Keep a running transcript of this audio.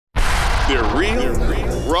They're real,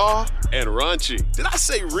 raw, and raunchy. Did I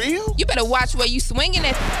say real? You better watch where you swinging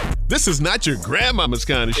at. This is not your grandmama's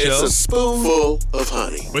kind of show. It's a spoonful of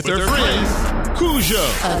honey. With their friends, Cujo.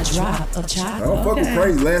 A drop of chocolate. I don't fuck with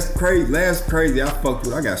crazy. Last crazy I fucked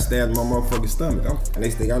with, I got stabbed in my motherfucking stomach.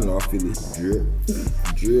 Next thing I know, I feel it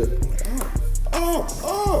drip.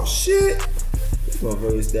 Oh, shit. This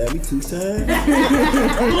motherfucker stabbed me 2 times.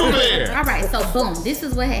 All right, so boom, this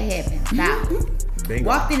is what had happened. Now,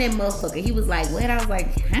 walked in that motherfucker. He was like, what? I was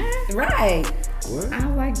like, huh? Right. What? I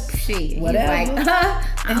was like, shit. Whatever. He was like,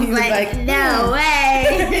 I was like, no way.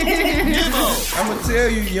 I'm gonna tell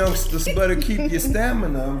you, youngsters, better keep your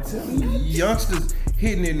stamina. I'm telling you, youngsters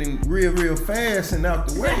hitting it in real fast and out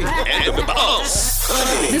the way. And the boss.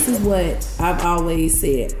 This is what I've always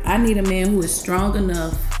said. I need a man who is strong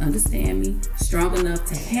enough, understand me, strong enough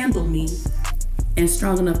to handle me, and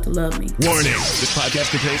strong enough to love me. Warning, this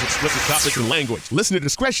podcast contains explicit topics and language. Listener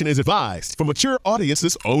discretion is advised for mature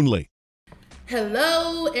audiences only.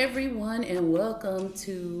 Hello, everyone, and welcome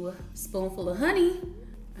to Spoonful of Honey.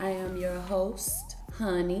 I am your host,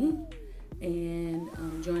 Honey, and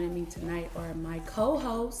joining me tonight are my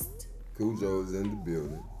co-host. Cujo's in the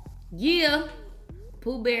building. Yeah.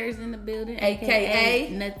 Pooh Bear's in the building, AKA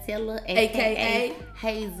Nutella, AKA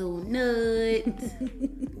Hazelnut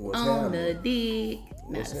on the dick.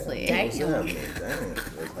 What's Not happening? saying. Damn,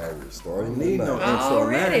 that's how we're starting. Need no intro now,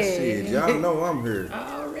 Already. shit. Y'all know I'm here.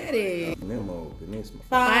 Already. Memo, Peninsula.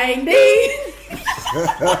 Finding.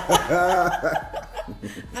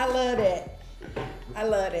 I love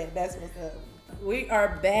that. That's what's up. We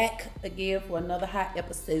are back again for another hot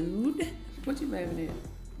episode. What you laughing at?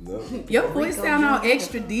 No, Your voice sound all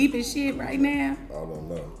extra deep and shit right now. I don't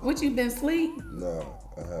know. What, you been asleep? No,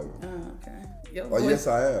 I haven't. Oh, okay. Your Oh, voice- yes,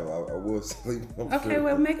 I have. I was asleep. Okay,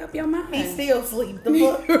 well, make up your mind. He still sleep. The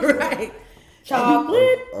fuck? Right.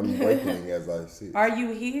 Chocolate? I'm waking as I sit. Are you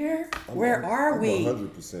here? Where are I'm we?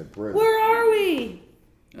 100% present. Where are we?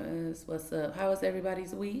 What's up? How was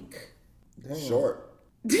everybody's week? Short.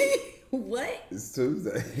 What? It's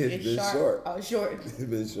Tuesday. It's been short. Oh, short. It's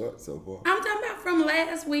been short so far. I'm talking about from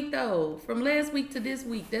last week, though. From last week to this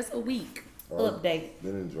week. That's a week. Update.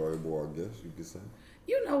 Been enjoyable, I guess you could say.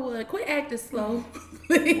 You know what? Quit acting slow.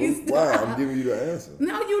 Please. Why? stop. I'm giving you the answer.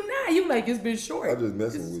 No, you not. You like it's been short. I'm just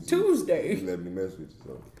messing It's with you. Tuesday. You let me mess with you,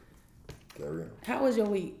 so carry on. How was your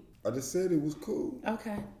week? I just said it was cool.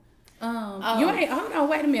 Okay. You ain't. Hold on.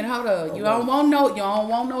 Wait a minute. Hold on. You don't want no. You don't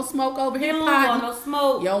want no smoke over here. You don't want no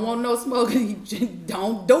smoke. You don't want no smoke. You just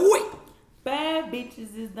don't do it. Bad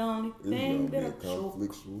bitches is the only It's thing gonna be a that I'm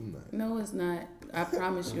conflictual night. No, it's not. I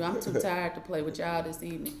promise you. I'm too tired to play with y'all this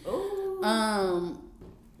evening. Ooh.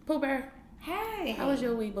 Pooh Bear, Hey. how was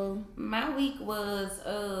your week, boo? My week was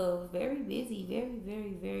very busy,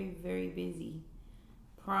 very busy.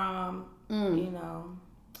 Prom, you know.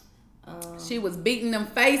 She was beating them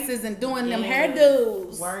faces and doing them Yeah.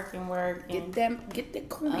 hairdos. Working. Get the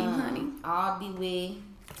queen, honey. All the way.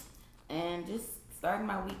 And just starting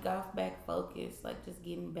my week off back focused, like just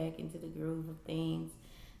getting back into the groove of things.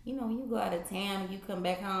 You know, when you go out of town and you come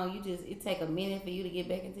back home, it take a minute for you to get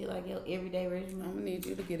back into like your everyday regimen. I'm gonna need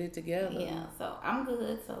you to get it together. Yeah, so I'm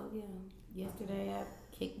good. So yeah, yesterday I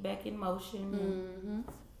kicked back in motion.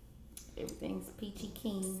 Everything's peachy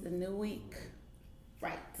keen. The new week.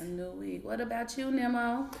 Right. A new week. What about you,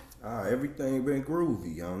 Nemo? Everything been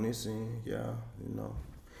groovy on this end, yeah. You know,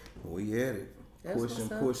 we at it, That's what's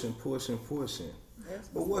up. pushing.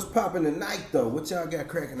 But what's popping tonight though? What y'all got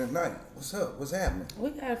cracking tonight? What's up? What's happening?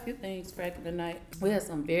 We got a few things cracking tonight. We had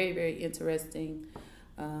some very, very interesting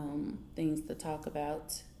things to talk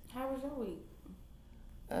about. How was your week?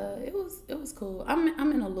 It was cool. I'm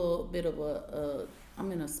in a little bit of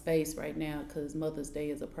I'm in a space right now because Mother's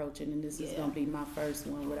Day is approaching, and this is gonna be my first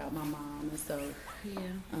one without my mom, and so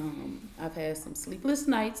I've had some sleepless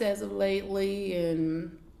nights as of lately,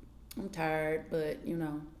 and I'm tired, but you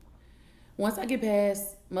know, once I get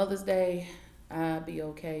past Mother's Day, I'll be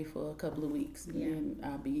okay for a couple of weeks, and then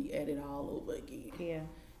I'll be at it all over again. Yeah.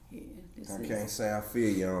 I can't say I feel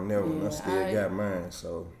you on that one. I still got mine,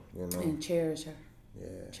 so you know. And cherish her.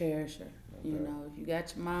 Yeah. Cherish her. You know, if you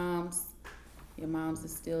got your moms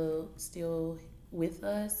is still with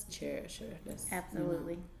us, cherish her. That's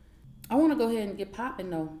Absolutely. I want to go ahead and get popping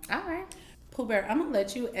though. All right. Pooh Bear, I'm gonna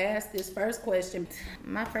let you ask this first question.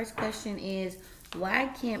 My first question is, why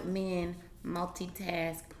can't men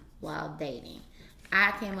multitask while dating?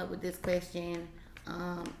 I came up with this question,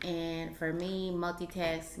 and for me,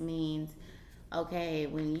 multitask means, okay,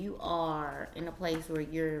 when you are in a place where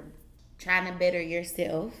you're trying to better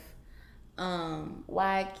yourself,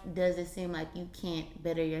 why does it seem like you can't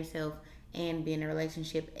better yourself and be in a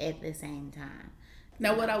relationship at the same time.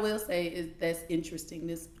 Now, what I will say is that's interesting.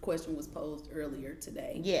 This question was posed earlier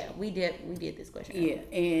today. Yeah, we did this question. Yeah,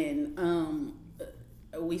 and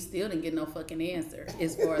we still didn't get no fucking answer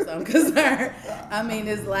as far as I'm concerned. I mean,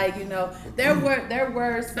 it's like, you know, there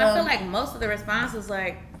were some. I feel like most of the response was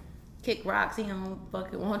like, kick rocks, he don't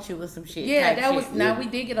fucking want you with some shit. Yeah, that shit. was. Now we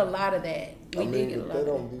did get a lot of that. We did get a lot. That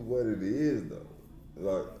don't be what it is though.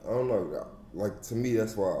 Like, I don't know. Like, to me,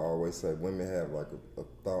 that's why I always say women have like a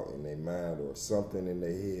thought in their mind or something in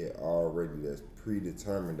their head already that's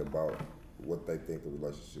predetermined about what they think the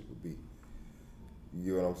relationship would be.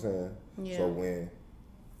 You get what I'm saying? Yeah. So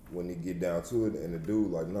when they get down to it and the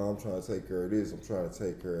dude like, no, I'm trying to take care of this, I'm trying to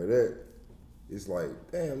take care of that, it's like,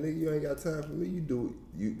 damn, nigga, you ain't got time for me. You do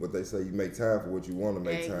what they say, you make time for what you want to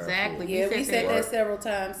make time for. Exactly. Yeah, we said that several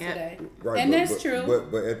times today. Right, and but, that's true.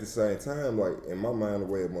 But at the same time, like, in my mind, the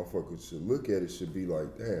way a motherfucker should look at it should be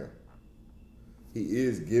like, damn, he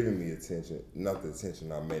is giving me attention, not the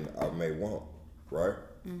attention I may want, right?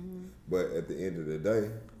 Mm-hmm. But at the end of the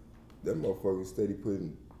day, that motherfucker steady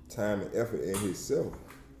putting time and effort in himself.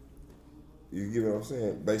 You get what I'm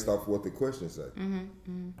saying? Based off what the question say. Mm-hmm.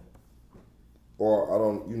 Mm-hmm. Or I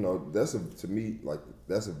don't, you know, to me,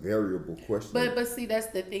 that's a variable question. But see, that's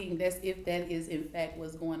the thing. That's if that is in fact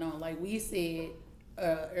what's going on. Like we said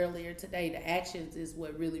earlier today, the actions is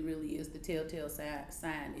what really is the telltale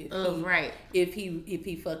sign. If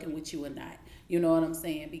he fucking with you or not. You know what I'm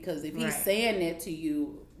saying? Because if he's saying that to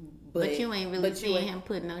you, but you ain't really seeing him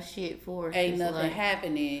put no shit forth. Ain't nothing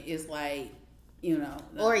happening. It's like, you know.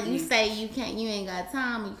 Or you say you ain't got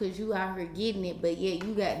time because you out here getting it, but yet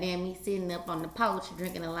you goddamn me sitting up on the couch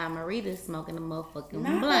drinking a Lime-A-Rita, smoking a motherfucking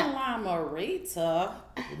not blunt. Not a Lime-A-Rita.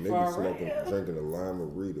 The nigga drinking a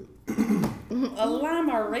Lime-A-Rita. A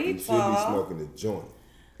Lime-A-Rita. He should be smoking a joint.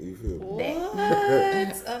 You feel me?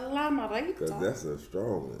 What? A Lime-A-Rita? Because that's a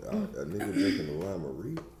strong one. A nigga drinking a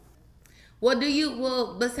Lime-A-Rita.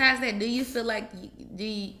 Well, besides that, do you feel like,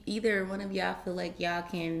 either one of y'all feel like y'all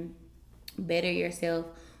can better yourself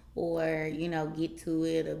or, you know, get to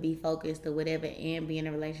it or be focused or whatever and be in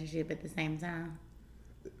a relationship at the same time?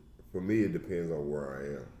 For me, it depends on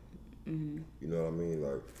where I am. Mm-hmm. You know what I mean?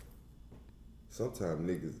 Like, sometimes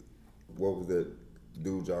niggas, what was that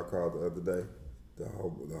dude y'all called the other day? The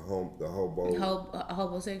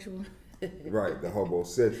homosexual? Right, the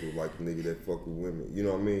homosexual, like the nigga that fuck with women. You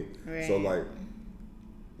know what I mean? Right. So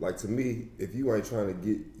like to me, if you ain't trying to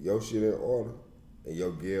get your shit in order and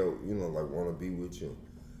your girl, you know, like want to be with you,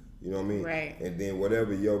 you know what I mean? Right. And then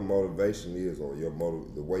whatever your motivation is or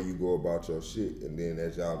the way you go about your shit, and then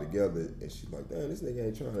as y'all together, and she's like, damn, this nigga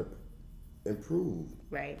ain't trying to improve,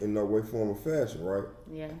 right, in no way, form, or fashion, right?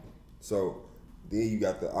 Yeah. So then you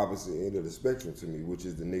got the opposite end of the spectrum to me, which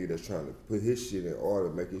is the nigga that's trying to put his shit in order,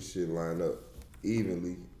 make his shit line up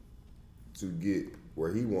evenly to get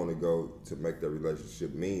where he want to go to make that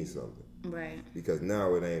relationship mean something. Right. Because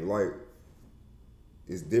now it ain't like,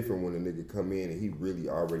 it's different when a nigga come in and he really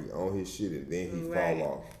already on his shit and then he fall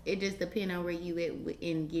off. It just depends on where you at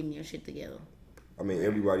in getting your shit together. I mean,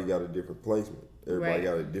 everybody got a different placement. Everybody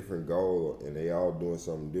got a different goal, and they all doing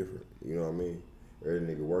something different. You know what I mean? Every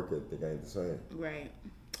nigga work ethic ain't the same. Right.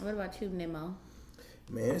 What about you, Nemo?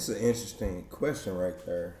 Man, it's an interesting question right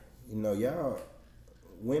there. You know, y'all,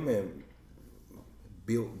 women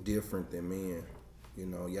built different than men. You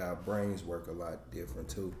know, y'all brains work a lot different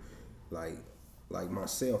too. Like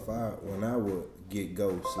myself, when I would get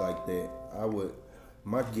ghosts like that,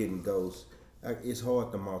 my getting ghosts, it's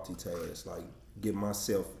hard to multitask. Like, get my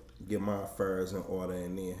affairs in order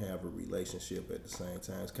and then have a relationship at the same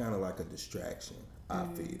time. It's kind of like a distraction, I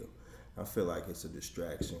feel like it's a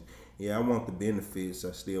distraction. Yeah, I want the benefits.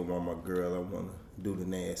 I still want my girl. I want to do the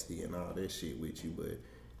nasty and all that shit with you,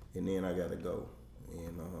 and then I got to go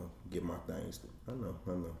and get my things. I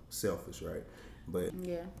know. Selfish, right? But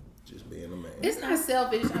yeah, just being a man. It's not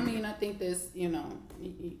selfish. I mean, I think that's, you know,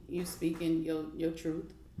 you speaking your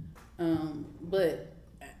truth. But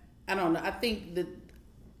I don't know. I think that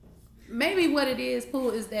maybe what it is, Pooh,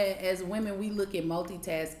 is that as women, we look at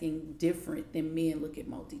multitasking different than men look at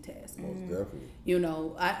multitasking. Most definitely. You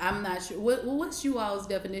know, I'm not sure. What's you all's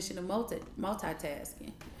definition of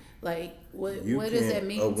multitasking? Like, what does that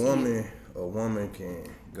mean A woman can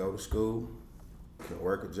go to school, can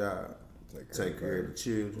work a job, take care of the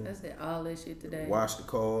children. I said all that shit today. Wash the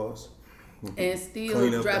cars. And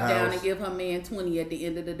still drop down and give her man 20 at the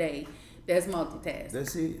end of the day. That's multitasking.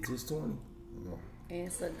 That's it. Just 20. And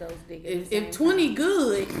suck those dick. If 20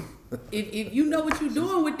 good, if you know what you're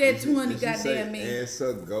doing with that 20, goddamn man. And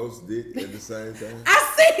suck ghost dick at the same time.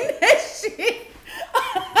 I seen that shit.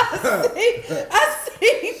 I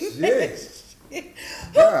seen Shit.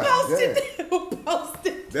 Who posted that? Who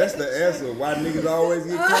posted That's the answer. Why niggas always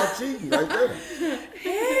get caught cheating right there.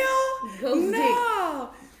 Hell no.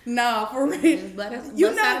 No, for real. But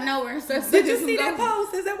You out of nowhere. Did you see that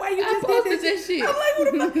post? Is that why you just did that shit? I'm like,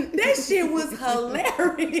 what the fuck? That shit was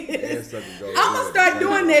hilarious. I'm gonna start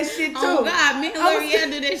doing that shit too. Oh God, me and L'Oreal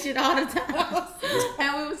do that shit all the time.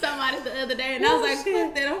 And we was talking about it the other day, and I was like,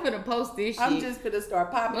 fuck that, I'm finna post this shit. I'm just finna start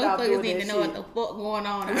popping out doing that shit. Motherfuckers need to know what the fuck going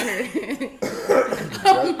on out here.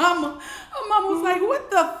 Her mama was like, what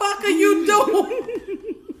the fuck are you doing?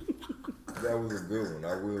 That was a good one,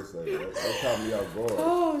 I will say. That caught me off guard.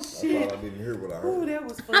 Oh, shit. I thought I didn't hear what I heard. Oh, that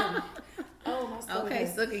was funny. Oh, my stomach. Okay,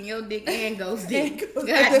 sucking your dick and ghost dick. God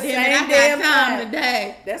At the damn same it, damn I got time time.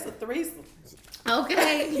 today. That's a threesome.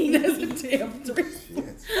 Okay. That's a damn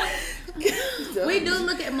threesome. We do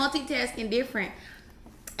look at multitasking different.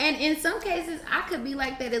 And in some cases, I could be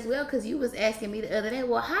like that as well, because you was asking me the other day,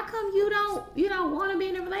 well, how come you don't want to be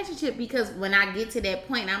in a relationship? Because when I get to that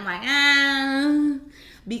point, I'm like,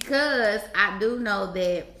 because I do know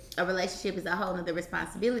that a relationship is a whole nother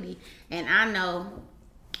responsibility. And I know,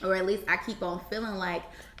 or at least I keep on feeling like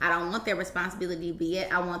I don't want that responsibility, but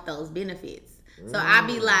yet I want those benefits. So I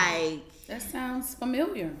be like, that sounds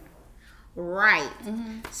familiar. Right.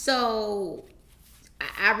 Mm-hmm. So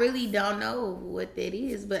I really don't know what that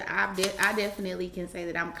is, but I definitely can say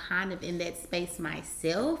that I'm kind of in that space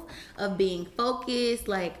myself of being focused,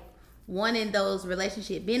 like wanting those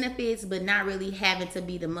relationship benefits, but not really having to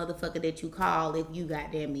be the motherfucker that you call if you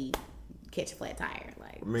goddamn me catch a flat tire.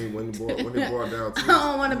 Like, I mean, when it brought down to I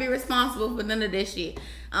don't want to be responsible for none of that shit.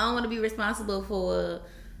 I don't want to be responsible for,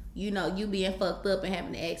 you being fucked up and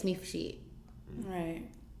having to ask me for shit. Right.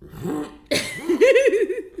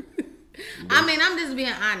 I mean, I'm just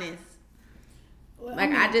being honest. Well,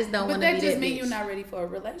 like, I just don't want to be that this just means bitch. you're not ready for a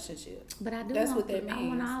relationship. But I do. That's what that means. I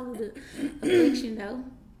want all of the affection, though.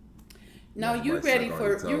 No, you're ready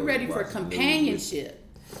for companionship.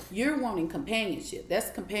 You're wanting companionship. That's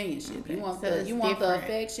companionship. Okay. You want So you want the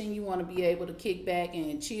affection. You want to be able to kick back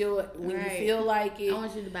and chill when you feel like it. I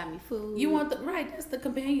want you to buy me food. You want that's the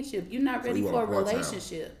companionship. You're not ready for a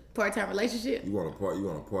relationship. Part-time relationship. You want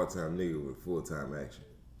a part-time nigga with full-time action.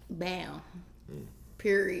 Bam.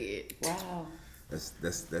 Period. Wow. That's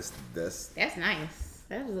nice.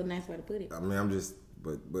 That was a nice way to put it. I mean, I'm just,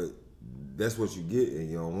 but that's what you get, and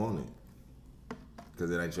you don't want it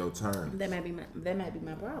because it ain't your turn. That might be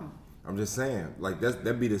my problem. I'm just saying, like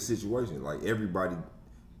that be the situation. Like everybody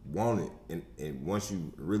want it, and once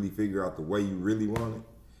you really figure out the way you really want it,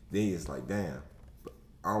 then it's like, damn,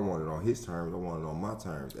 I don't want it on his terms. I want it on my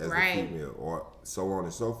terms as a female, or so on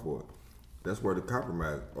and so forth. That's where the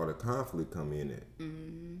compromise or the conflict come in at.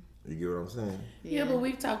 Mm-hmm. You get what I'm saying? Yeah, but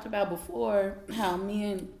we've talked about before how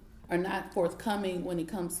men are not forthcoming when it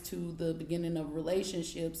comes to the beginning of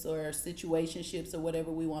relationships or situationships or whatever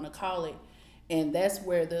we want to call it, and that's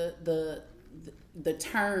where the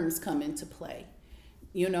terms come into play.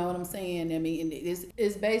 You know what I'm saying? I mean,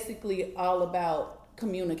 it's basically all about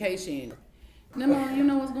communication. No, you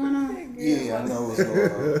know what's going on? Yeah, I know what's going on.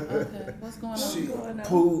 Okay, what's going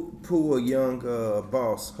on? Pooh, a young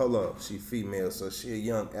boss. Hold up, she female, so she a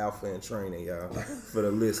young alpha in training, y'all. For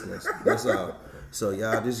the listeners, that's all. So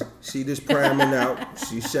y'all, she priming out.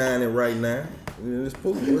 She's shining right now. This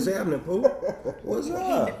Pooh, what's happening, Pooh? What's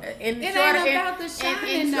up? It ain't about the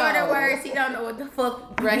shining, in shorter words, he don't know what the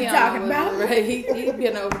fuck he talking about. Right, he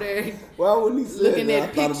been over there. Well, when he said looking that, at I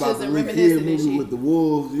thought pictures about the and little kid reminiscing and movie shit. with the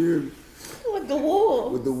wolves. You hear me? With the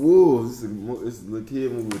wolves. With the wolves, it's a little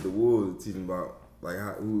kid movie with the wolves teaching about like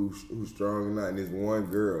who's strong or not. And this one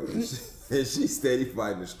girl, and she steady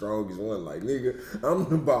fighting the strongest one. Like, nigga, I'm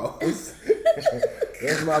the boss.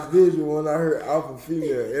 That's my visual when I heard alpha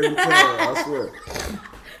female every time. I swear.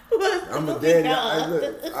 I'm a daddy.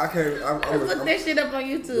 I can't. I'm Look that shit up on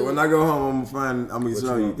YouTube. When I go home, I'm gonna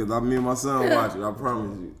show you because me and my son watch it. I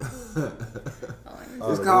promise you.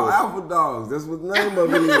 It's called Alpha Dogs. That's what the name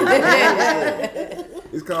of it is.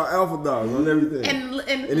 It's called Alpha Dogs on everything. And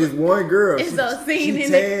it's one girl. She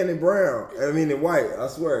tan and brown. I mean, and white. I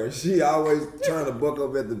swear. She always trying to buck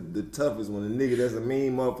up at the toughest one. The nigga that's a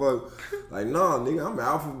mean motherfucker. Like, no, nigga, I'm an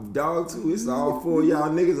Alpha Dog too. It's all four of y'all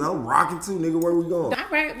niggas. I'm rocking too, nigga. Where we going? All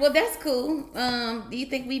right. Well, that's cool. Do you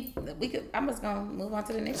think we could? I'm just gonna move on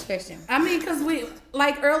to the next question. I mean, because we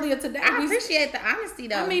like earlier today. I appreciate the honesty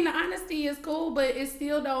though. I mean, the honesty is cool, but it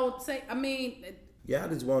still don't say. I mean, Y'all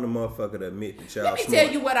just want a motherfucker to admit that y'all Let me smart.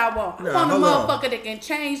 tell you what I want. I want a hold on. motherfucker that can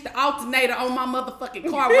change the alternator on my motherfucking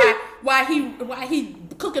car while he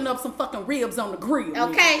cooking up some fucking ribs on the grill.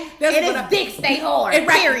 Okay, That's and what his dick stay hard. And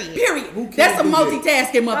right, Period. Period. That's a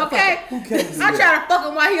multitasking motherfucker. Okay, Who can't do I'm that? trying to fuck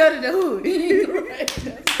him while he under the hood.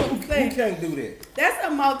 That's what I'm Who saying. can't do that? That's a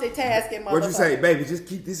multitasking motherfucker. What you say, baby? Just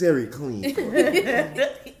keep this area clean.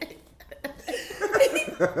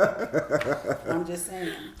 I'm just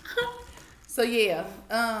saying. So yeah,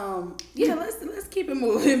 let's keep it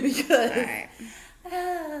moving because.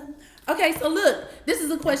 Okay, so look, this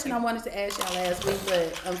is a question I wanted to ask y'all last week,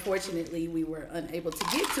 but unfortunately we were unable to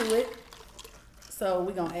get to it. So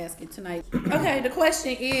we're gonna ask it tonight. Okay, the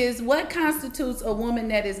question is, what constitutes a woman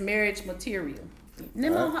that is marriage material?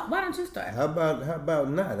 Nemo, why don't you start? How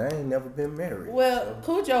about not? I ain't never been married. Well,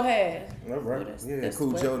 Cujo had. All right. That's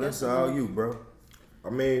Cool, what- Joe. That's all you, bro. I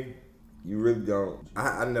mean, you really don't.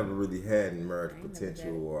 I never really had marriage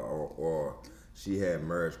potential or she had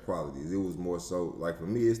marriage qualities. It was more so like for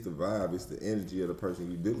me, it's the vibe, it's the energy of the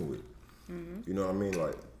person you're dealing with. Mm-hmm. You know what I mean?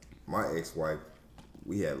 Like my ex-wife,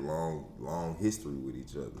 we had long history with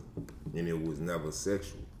each other, and it was never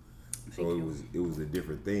sexual. So it was a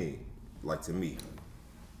different thing, like to me.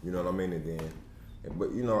 You know what I mean? And then,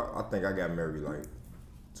 but you know, I think I got married like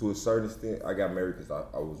to a certain extent. I got married because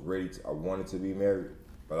I was ready to. I wanted to be married,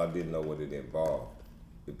 but I didn't know what it involved.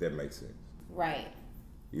 If that makes sense. Right.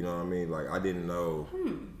 You know what I mean? Like I didn't know.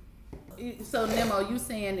 So Nemo, you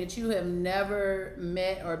saying that you have never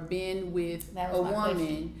met or been with That a was my woman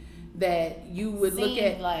question. that you would look Seemed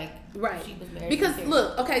at like right? she was married Because material.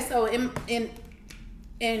 look, okay, so in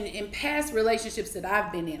past relationships that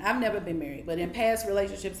I've been in, I've never been married, but in past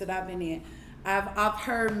relationships that I've been in, I've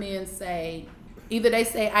heard men say either they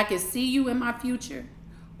say I can see you in my future,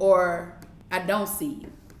 or I don't see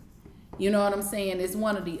you. You know what I'm saying? It's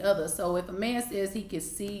one or the other. So if a man says he can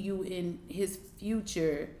see you in his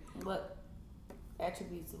future, What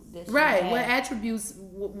attributes does she right? have? What attributes?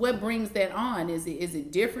 What brings that on? Is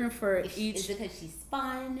it different for each? Is it because she's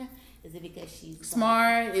fun? Is it because she's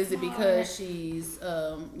Smart? Is it because she's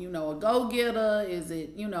a go-getter? Is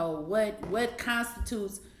it what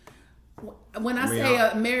constitutes? When I say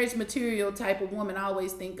a marriage material type of woman, I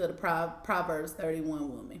always think of the Proverbs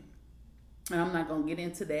 31 woman. And I'm not gonna get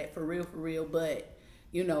into that for real, but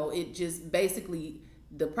it just basically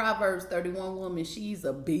the Proverbs 31 woman, she's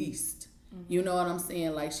a beast. You know what I'm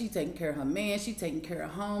saying? Like she taking care of her man, she taking care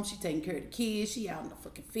of home, she taking care of the kids, she out in the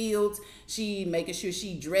fucking fields, she making sure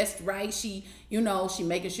she dressed right, she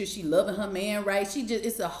making sure she loving her man right.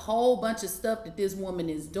 It's a whole bunch of stuff that this woman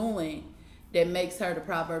is doing that makes her the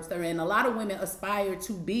Proverbs 31. And a lot of women aspire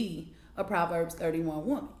to be a Proverbs 31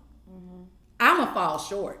 woman. I'ma fall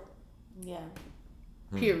short. Yeah.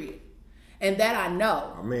 Period. And that I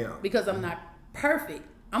know. I mean, because I'm not perfect.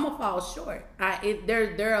 I'm gonna fall short.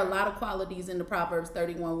 There are a lot of qualities in the Proverbs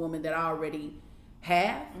 31 woman that I already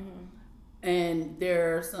have, and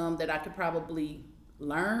there are some that I could probably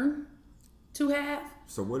learn to have.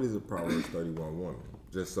 So what is a Proverbs 31 woman?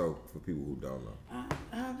 Just so for people who don't know.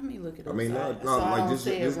 Let me look it up. I mean, just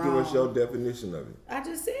give us your definition of it. I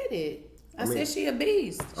just said it. I mean, said she a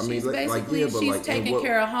beast. I mean, She's but she's taking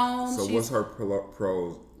care of home. So what's her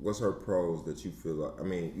pros? What's her pros that you feel like? I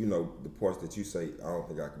mean, the parts that you say, I don't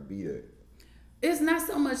think I can be that. It's not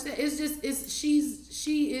so much that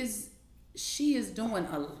she is doing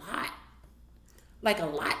a lot, like a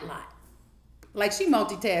lot, like she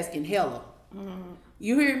multitasking hella.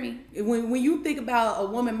 You hear me? When you think about a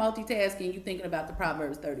woman multitasking, you thinking about the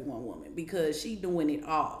Proverbs 31 woman because she doing it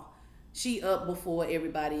all. She up before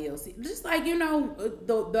everybody else. Just like,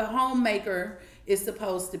 the homemaker is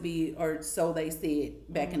supposed to be, or so they said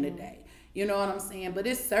back in the day. You know what I'm saying? But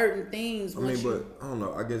it's certain things. But I don't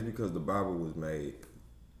know. I guess because the Bible was made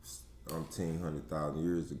 1,000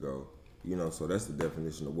 years ago, so that's the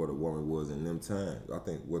definition of what a woman was in them times. I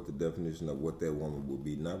think what the definition of what that woman would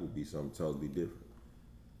be now would be something totally different.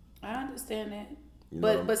 I understand that.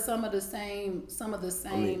 But some of the same.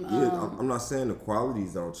 I mean, I'm not saying the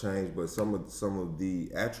qualities don't change, but some of the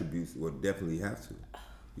attributes will definitely have to,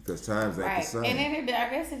 because times ain't the same. And then I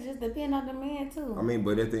guess it just depends on the man too. I mean,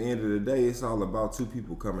 but at the end of the day, it's all about two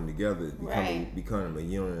people coming together, becoming a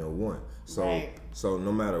union of one. So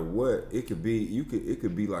no matter what, it could be it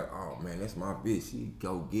could be like, oh man, that's my bitch. She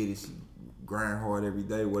go get it. She grind hard every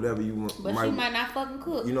day, whatever you want. But she might not fucking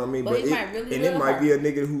cook. You know what I mean? But it might be a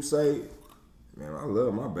nigga who say, man, I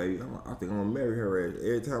love my baby. I think I'm gonna marry her.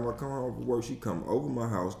 Every time I come home from work, she come over my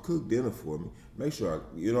house, cook dinner for me, make sure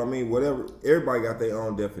you know what I mean. Whatever. Everybody got their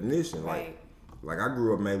own definition. Like Like, I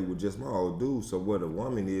grew up mainly with just my old dude, so what a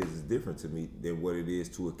woman is different to me than what it is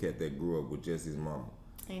to a cat that grew up with just his mama.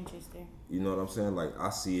 Interesting. You know what I'm saying? Like, I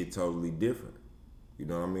see it totally different. You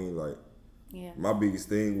know what I mean? Like, Yeah. my biggest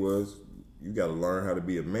thing was, you gotta learn how to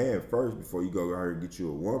be a man first before you go out here and get you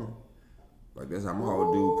a woman. Like, that's how my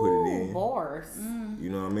old dude put it in. Bars. You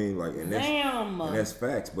know what I mean? Like, and that's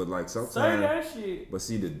facts. But like sometimes, say that shit. But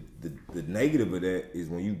see, the negative of that is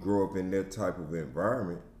when you grow up in that type of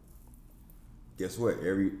environment. Guess what?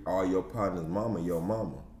 All your partner's mama, your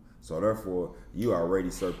mama. So therefore, you already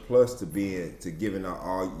surplus to giving out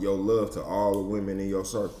all your love to all the women in your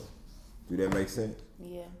circle. Do that make sense?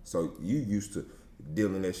 Yeah. So you used to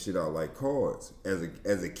dealing that shit out like cards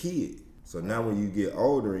as a kid. So now when you get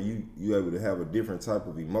older and you able to have a different type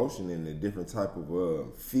of emotion and a different type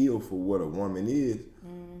of feel for what a woman is,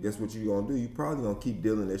 guess what you gonna do? You probably gonna keep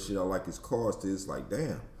dealing that shit out like it's cards till it's like,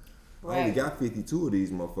 damn. Right. I only got 52 of these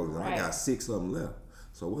motherfuckers, and Right. I got 6 of them left.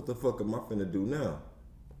 So what the fuck am I finna do now?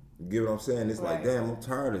 You get what I'm saying? It's like, damn, I'm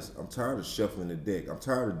tired of shuffling the deck. I'm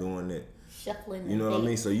tired of doing that. Shuffling the You know what I deck.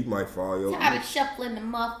 mean? So you might fall. Tired of shuffling the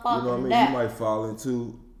motherfucking You know what I mean? deck. You might fall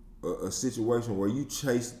into a situation where you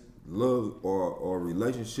chase love or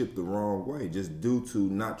relationship the wrong way, just due to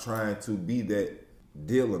not trying to be that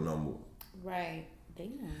dealer no more. Right.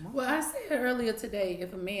 Damn. Well, I said earlier today,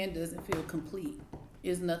 if a man doesn't feel complete,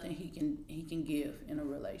 there's nothing he can give in a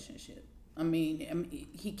relationship. I mean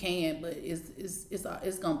he can, but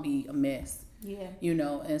it's gonna be a mess. Yeah. You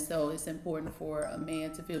know, and so it's important for a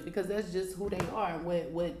man to feel, because that's just who they are and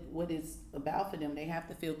what it's about for them. They have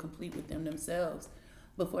to feel complete with themselves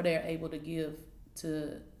before they're able to give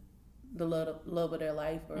to the love of their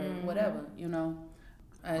life or whatever. You know.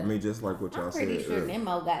 I mean, just like what y'all I'm said. pretty sure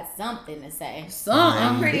Nemo got something to say.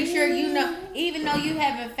 I'm pretty sure you know, even though you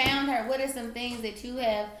haven't found her, what are some things that you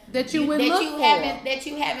have that you would look for that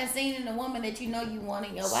you haven't seen in a woman that you know you want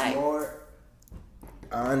in your wife?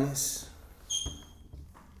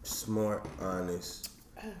 Smart, honest,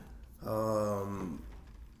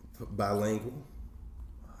 bilingual,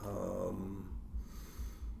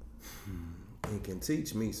 and can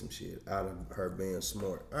teach me some shit out of her being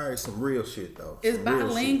smart. All right, some real shit though. Is Some real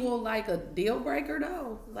bilingual like a deal breaker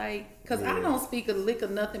though? Like, cause I don't speak a lick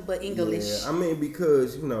of nothing but English. Yeah, I mean,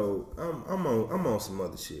 because you know, I'm on some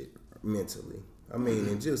other shit mentally. I mean,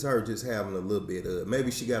 and just her just having a little bit of,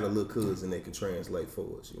 maybe she got a little cousin that can translate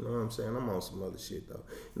for us. You know what I'm saying? I'm on some other shit though.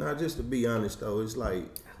 Now, just to be honest though, it's like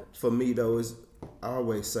for me though, I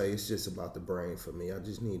always say it's just about the brain for me. I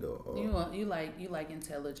just need you like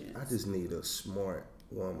intelligence. I just need a smart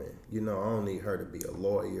woman. You know, I don't need her to be a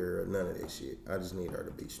lawyer or none of that shit. I just need her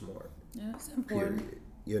to be smart. Yeah, it's important. Period.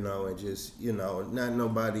 You know, and just, you know, not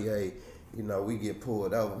nobody, hey, you know, we get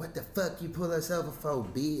pulled over. What the fuck you pull us over for,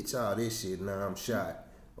 bitch? All this shit. Now I'm shot.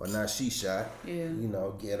 Or now she shot. Yeah. You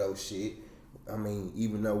know, ghetto shit. I mean,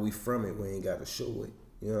 even though we from it, we ain't got to show it.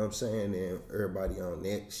 You know what I'm saying? And everybody on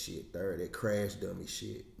that shit there, that crash dummy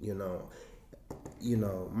shit. You know,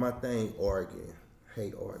 my thing, arguing.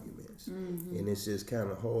 Hate arguments. And it's just kind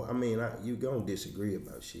of hard. I mean, you gonna disagree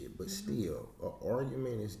about shit, but still, an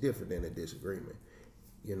argument is different than a disagreement.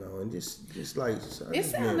 You know, and just like it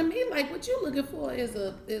sounds to me like what you looking for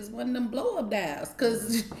is one of them blow up dials,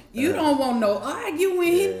 cause you don't want no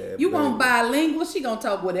arguing. Yeah, you want bilingual. She gonna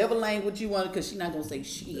talk whatever language you want, cause she not gonna say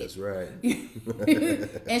shit. That's right.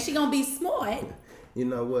 And she gonna be smart. You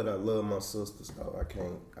know what? I love my sisters though.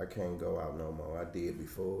 I can't go out no more. I did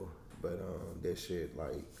before, but that shit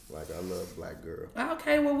like I love black girl.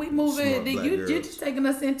 Okay, well we moving. Smart You're black just taking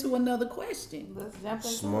us into another question. Let's jump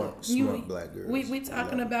into Smart black girls. We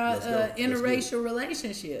talking about interracial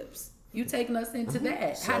relationships. You taking us into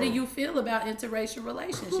that. So, how do you feel about interracial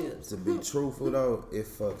relationships? To be truthful though, it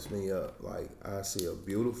fucks me up. Like I see a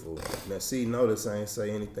beautiful. Now see, notice I ain't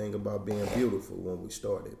say anything about being beautiful when we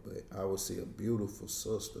started, but I would see a beautiful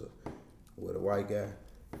sister with a white guy,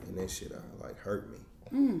 and that shit like hurt me.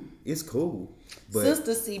 It's cool, but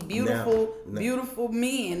sisters see beautiful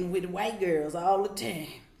men with white girls all the time.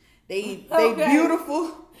 They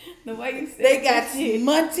beautiful. The way you said they got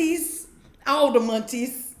munties, all the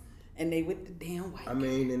munties, and they with the damn white. I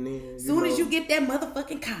mean, and then soon as you get that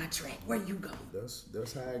motherfucking contract, where you go?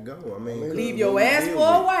 That's how it go. I mean, leave your ass for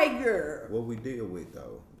a white girl. What we deal with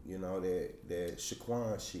though, you know, that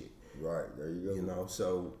Shaquan shit. Right, there you go. You know,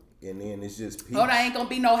 so. And then it's just peace. Oh, there ain't gonna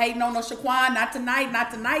be no hating on no Shaquan. Not tonight,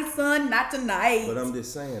 son. Not tonight. But I'm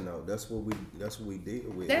just saying though, that's what we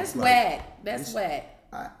deal with. That's whack. That's whack.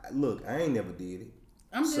 Look, I ain't never did it.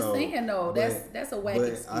 I'm just saying though, that's a whack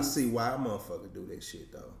excuse. I see why a motherfucker do that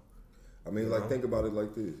shit though. I mean, like, think about it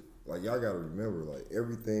like this. like y'all gotta remember, like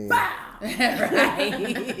everything, right?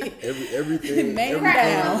 everything,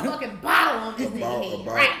 Crack a fucking bottle on this nigga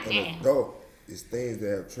about right an now. adult is things that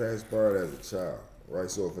have transpired as a child, right?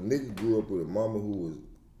 So if a nigga grew up with a mama who was,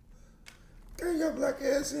 "Gang your black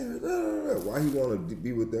ass in here," why he want to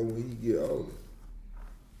be with them when he get older?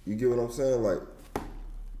 You get what I'm saying?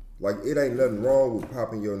 Like it ain't nothing wrong with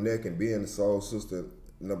popping your neck and being the soul sister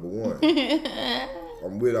number one.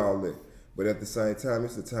 I'm with all that. But at the same time,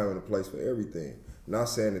 it's a time and a place for everything. Not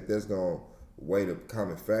saying that that's going to weigh the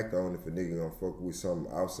common factor on if a nigga going to fuck with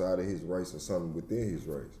something outside of his race or something within his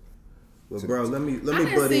race. But bro, let me I butt done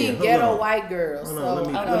in. seen Hold ghetto on. white girls. Hold so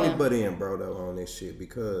on, let me okay. butt in, bro, though, on this shit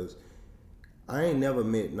because I ain't never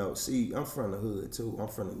met no. See, I'm from the hood too. I'm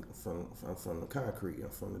from the concrete. I'm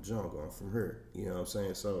from the jungle. I'm from here. You know what I'm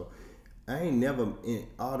saying? So I ain't never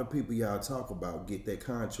all the people y'all talk about get that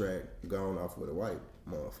contract going off with a white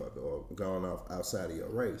motherfucker or going off outside of your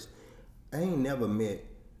race. I ain't never met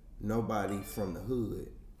nobody from the hood,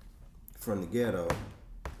 from the ghetto,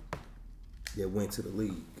 that went to the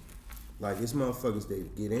league. Like it's motherfuckers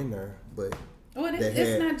that get in there, but Well, they it's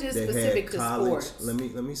had- not just they specific had to college. sports.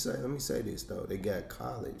 Let me say this though. They got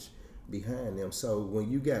college behind them. So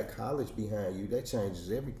when you got college behind you, that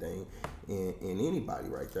changes everything in anybody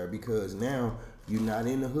right there because now you're not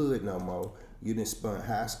in the hood no more. You done spent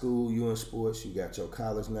high school, you in sports, you got your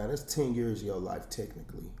college now. That's 10 years of your life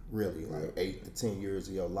technically, really. Like 8 to 10 years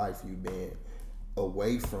of your life you've been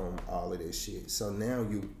away from all of this shit. So now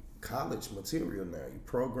you college material now. You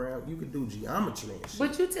program, you can do geometry and shit.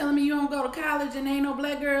 But you telling me you don't go to college and ain't no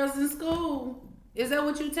black girls in school? Is that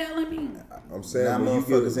what you telling me? I'm saying Now when you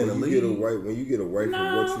motherfuckers in the league. get away from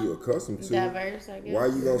No. what you're accustomed to, Diverse, I guess. why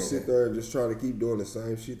you gonna sit there and just try to keep doing the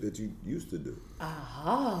same shit that you used to do?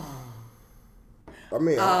 I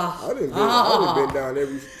mean, I done been down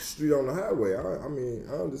every street on the highway. I mean,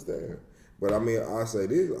 I understand. But I mean, I say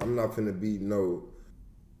this, I'm not finna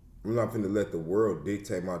let the world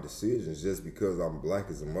dictate my decisions just because I'm black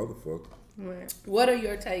as a motherfucker. Right. What are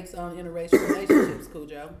your takes on interracial relationships,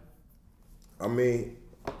 Cujo? I mean,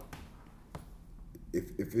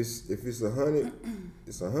 if it's 100,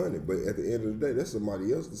 it's 100. But at the end of the day, that's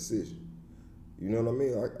somebody else's decision. You know what I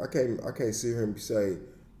mean? I can't sit here and say,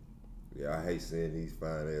 yeah, I hate seeing these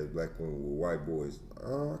fine ass black women with white boys.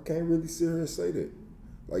 I can't really sit here and say that.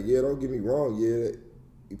 Like, yeah, don't get me wrong. Yeah,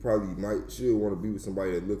 you probably should want to be with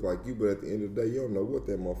somebody that look like you, but at the end of the day, you don't know what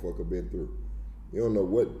that motherfucker been through. You don't know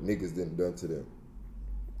what niggas done to them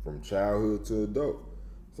from childhood to adult.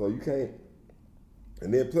 So you can't.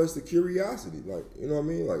 And then plus the curiosity, like, you know what I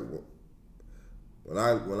mean? Like when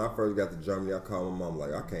I first got to Germany, I called my mom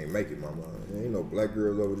like, I can't make it, mama. There ain't no black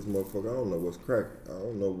girls over this motherfucker. I don't know what's crack. I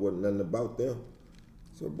don't know nothing about them.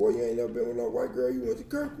 So, boy, you ain't never been with no white girl. You went to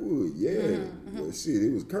Kirkwood. Yeah. Well, shit,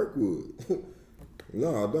 it was Kirkwood.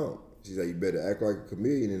 No, I don't. She said, you better act like a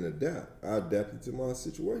chameleon and adapt. I adapted to my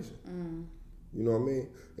situation. You know what I mean?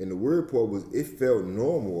 And the weird part was it felt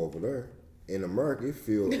normal over there. In America, it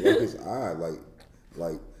feels like it's odd.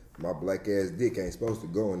 Like my black ass dick ain't supposed to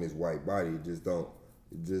go in this white body. It just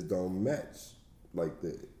don't match like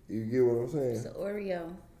that. You get what I'm saying? It's an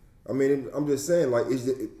Oreo. I mean, I'm just saying, like,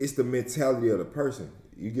 it's the mentality of the person.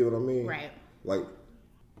 You get what I mean? Right. Like,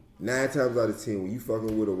 9 times out of 10, when you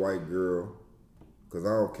fucking with a white girl, because I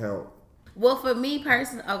don't count. Well, for me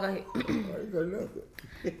personally, go ahead. I ain't got nothing.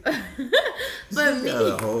 For You me,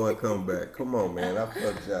 got a whole comeback. Come on, man. I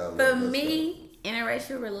fucked y'all. For me,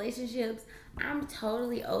 interracial relationships, I'm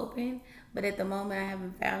totally open, but at the moment I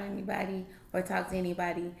haven't found anybody or talked to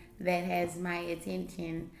anybody that has my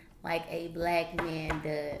attention like a black man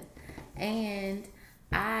does. And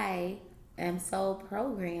I am so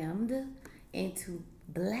programmed into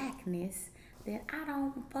blackness that I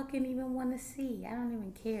don't fucking even want to see. I don't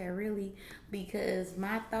even care really because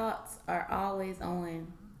my thoughts are always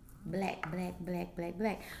on black.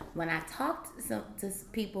 When I talked to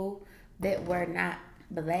people that were not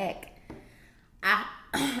black, I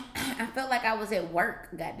felt like I was at work,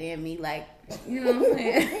 goddamn me, like, you know what I'm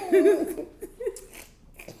saying?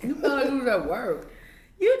 You felt like you was at work.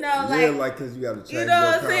 Yeah, like, because you got to change you know your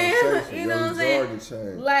what I'm saying? conversation. You know what I'm jargon saying?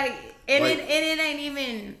 change. Like, and Like- it ain't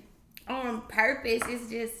even on purpose. It's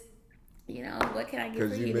just, you know, what can I get for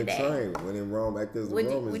Because you you've been today? trained. When in Rome, act as the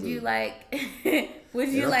Romans Would do. you like? Would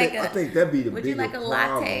you And like I think that'd be the Would you bigger like a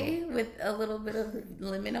problem. latte with a little bit of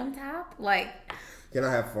lemon on top, like Can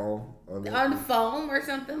I have foam on that? on the foam or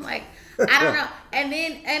something? Like, I don't know. And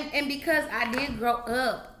then and because I did grow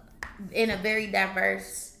up in a very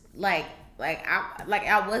diverse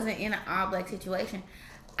I wasn't in an all black situation.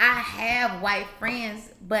 I have white friends,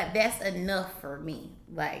 but that's enough for me.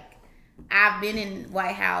 Like, I've been in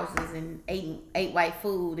white houses and ate white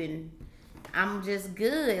food, and I'm just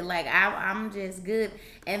good. Like I'm just good.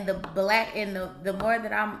 And the more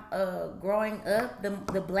that I'm growing up,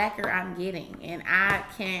 the blacker I'm getting, and I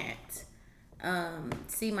can't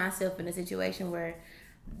see myself in a situation where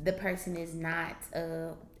the person is not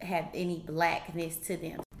have any blackness to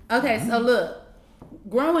them. Okay, so look,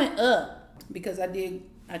 growing up, because I did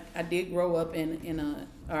grow up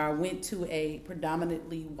I went to a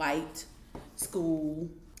predominantly white school.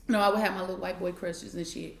 No, I would have my little white boy crushes and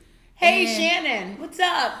shit. Hey, Shannon, what's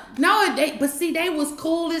up? No, they was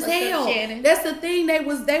cool as hell. Up, Shannon? That's the thing. They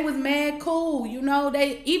was mad cool. You know,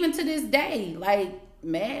 they even to this day, like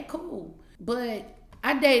mad cool. But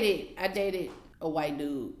I dated a white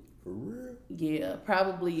dude. For real? Yeah,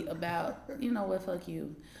 probably about, you know what, fuck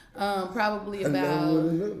you. Probably I never about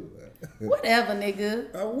would've known that. whatever,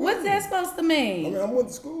 nigga. I wouldn't. What's that supposed to mean? I mean, I went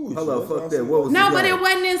to school. with Hold you. on, That's what fuck I that. said. What was No, his but name? it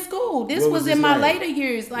wasn't in school. This What was was in his my name? later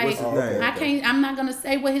years. Like What's his name? I'm not gonna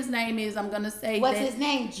say what his name is. I'm gonna say What's that. his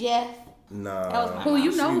name? Jeff. Nah. Who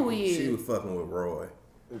you know who he is? She was fucking with Roy.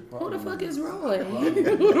 Who the fuck is Roy? Who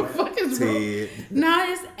the fuck is Roy? Ted. No,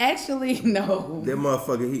 it's actually no. That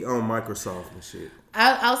motherfucker, he owned Microsoft and shit.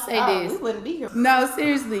 I'll say We this. wouldn't be here. No,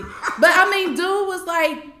 seriously. But I mean, dude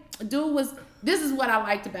was. This is what I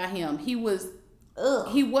liked about him. He was.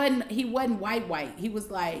 He wasn't white. He was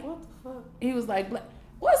like. What the fuck? He was like, black.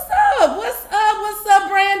 What's up? What's up,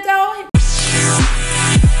 Brando?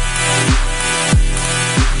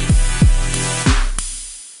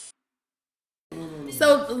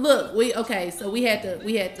 So look, we had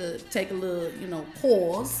to take a little,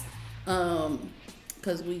 pause,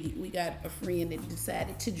 cause we got a friend that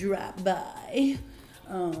decided to drop by.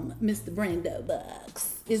 Mr. Brando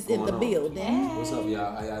Bucks is in the building. What's up,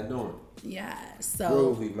 y'all? How y'all doing? Yeah,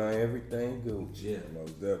 so Groovy, man. Everything good. Yeah.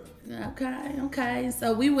 Most definitely. okay.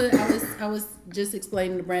 So I was just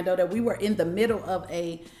explaining to Brando that we were in the middle of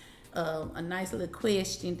a nice little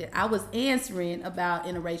question that I was answering about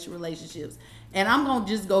interracial relationships. And I'm going to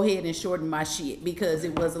just go ahead and shorten my shit because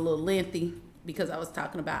it was a little lengthy, because I was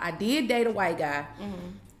talking about, I did date a white guy. Mm-hmm.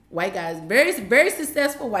 White guy is very, very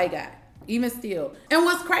successful white guy, even still. And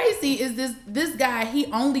what's crazy is this guy, he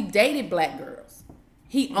only dated black girls.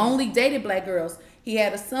 He only dated black girls. He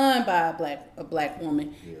had a son by a black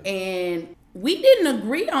woman. Yeah. And we didn't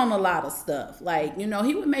agree on a lot of stuff. Like,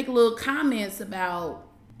 he would make little comments that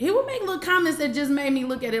just made me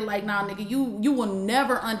look at it like, nah, nigga, you will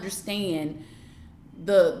never understand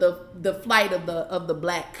the flight of the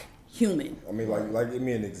black human. I mean, like give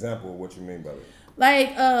me an example of what you mean by that.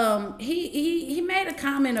 Like, he made a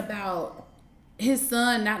comment about his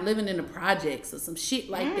son not living in the projects or some shit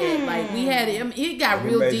like that. Like, we had it. I mean, it got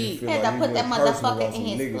real deep. He had to put that motherfucker in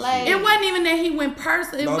his place. It wasn't even that he went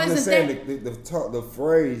personal. It no, wasn't I'm just that. saying the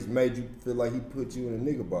phrase made you feel like he put you in a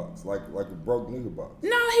nigga box, like a broke nigga box.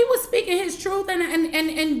 No, he was speaking his truth,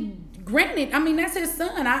 and granted, I mean, that's his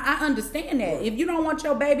son. I understand that. Right. If you don't want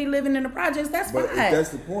your baby living in the projects, that's fine. But if that's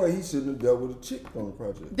the point, he shouldn't have dealt with a chick on the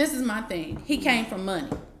project. This is my thing. He came from money.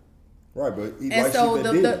 Right, but and so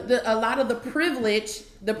a lot of the privilege,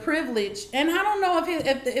 and I don't know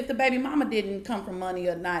if the baby mama didn't come from money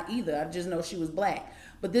or not either. I just know she was black.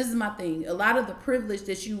 But this is my thing. A lot of the privilege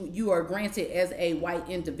that you are granted as a white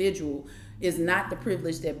individual is not the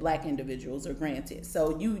privilege that black individuals are granted.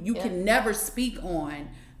 So you can never speak on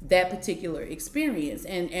that particular experience.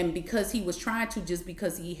 And because he was trying to, just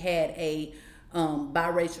because he had a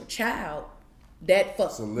biracial child, that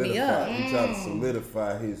fucked me up. He tried to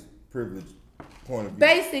solidify his privilege point of view.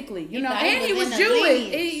 Basically, and he was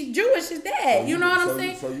Jewish. Jewish is that. You know what I'm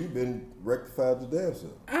saying? So you've been rectified to damn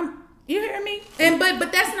self. You hear me? And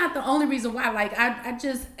but that's not the only reason why. Like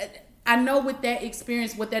I know what that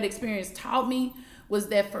experience taught me was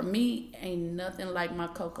that for me, ain't nothing like my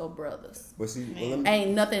Cocoa brothers. But see,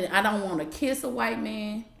 ain't nothing. I don't want to kiss a white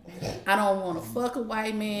man. I don't want to fuck a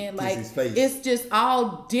white man. Like, it's just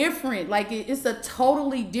all different. Like, it's a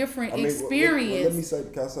totally different experience. Let me say,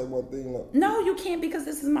 can I say one thing? Like, no, you can't, because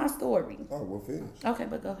this is my story. Oh, well, finish. Okay,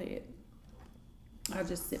 but go ahead. I'll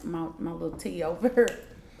just sip my little tea over here.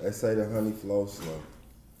 They say the honey flows slow.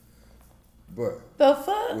 But the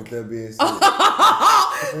fuck? With that being said,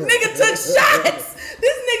 nigga took shots.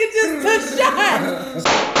 This nigga just took shots.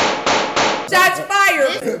 Shots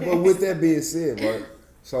fired. But with that being said, right?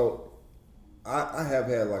 So I have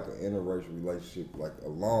had like an interracial relationship, like a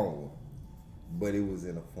long one, but it was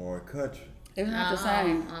in a foreign country. It's not the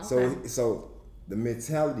same. Okay. So the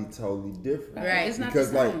mentality totally different. Right. It's not the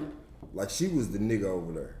same. Because like she was the nigga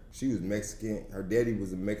over there. She was Mexican. Her daddy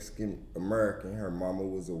was a Mexican American. Her mama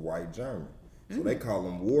was a white German. So they call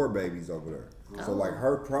them war babies over there. So like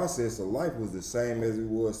her process of life was the same as it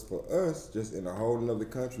was for us, just in a whole nother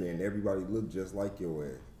country, and everybody looked just like your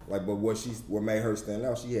ass. Like, but what made her stand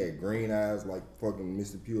out? She had green eyes like fucking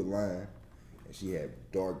Mr. Pure Lime, and she had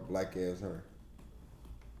dark black ass hair.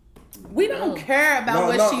 We don't care about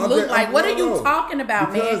what she looked like. What are you talking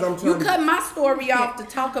about, man? You cut my story off to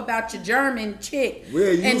talk about your German chick.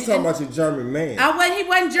 Well, you was talking about your German man. He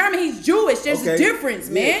wasn't German. He's Jewish. There's a difference,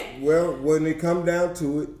 man. Well, when it come down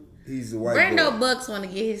to it, he's a white Brando boy. Bucks want to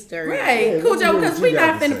get his story. Right, Cujo, because we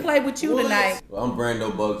not finna play with you tonight. Well, I'm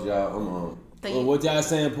Brando Bucks, y'all. I'm on. Well, what y'all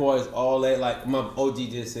saying, boys? All that, like my OG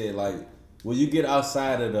just said, like when you get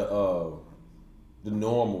outside of the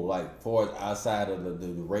normal, like far as outside of the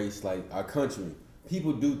race, like our country,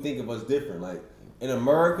 people do think of us different. Like in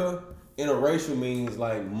America, interracial means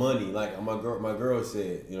like money. Like my girl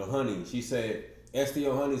said, honey. She said,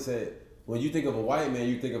 STO honey said, when you think of a white man,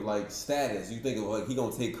 you think of like status. You think of like he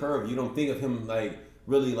gonna take care of you. You don't think of him like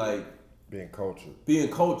really like being cultured.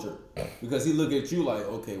 Because he look at you like,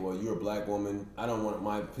 okay, well, you're a black woman. I don't want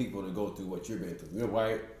my people to go through what you're going through. You're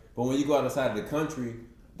white. But when you go outside of the country,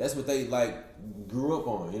 that's what they like grew up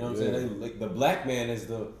on. You know what I'm saying? Like, the black man is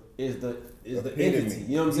the entity.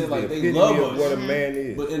 You know what I'm saying? Like they love us. What a man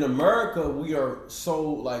is. But in America, we are so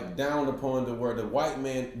like down upon to where the white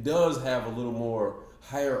man does have a little more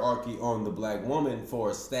hierarchy on the black woman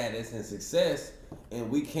for status and success, and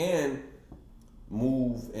we can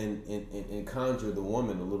move and conjure the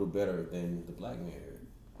woman a little better than the black man.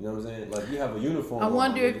 You know what I'm saying? Like you have a uniform. I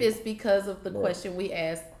wonder if it's because of the question we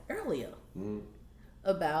asked earlier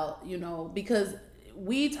about, because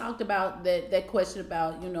we talked about that question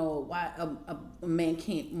about, why a man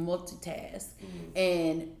can't multitask.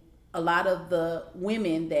 And a lot of the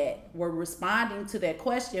women that were responding to that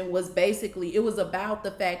question was basically, it was about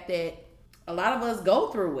the fact that a lot of us go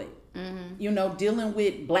through it, dealing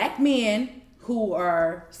with black men who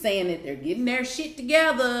are saying that they're getting their shit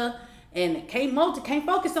together and can't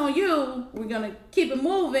focus on you. We're gonna keep it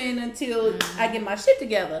moving until I get my shit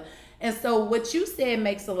together. And so what you said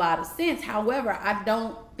makes a lot of sense. However, I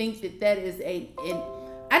don't think that is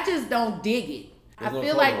I just don't dig it. I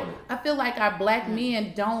feel like our black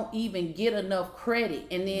men don't even get enough credit.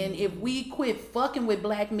 And then if we quit fucking with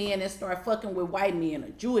black men and start fucking with white men or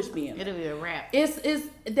Jewish men, it'll be a wrap.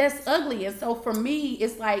 That's ugly. And so for me,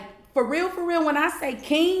 it's like, for real, when I say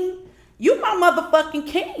king, you my motherfucking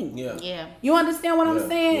king. Yeah. You understand what I'm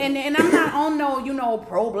saying? Yeah. And I'm not on no,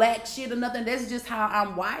 pro-black shit or nothing. That's just how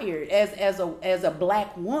I'm wired as a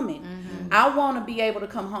black woman. I want to be able to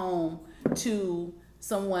come home to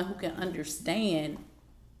someone who can understand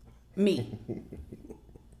me.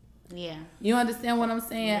 Yeah. You understand what I'm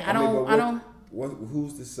saying?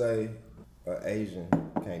 Who's to say an Asian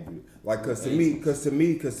can't do it? Like, cause to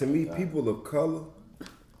me, people of color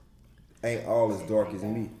ain't all as dark as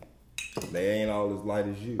me. They ain't all as light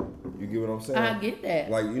as you. You get what I'm saying? I get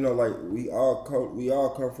that. Like, like we all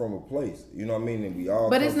come from a place. You know what I mean? And we all.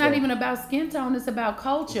 But it's not even about skin tone. It's about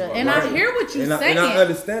culture. And I hear what you're saying. And I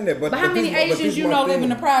understand that. But how many Asians live in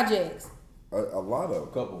the projects? A lot of them. A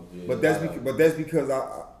couple. Yeah, but that's because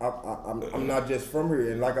I'm not just from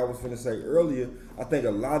here. And like I was finna say earlier, I think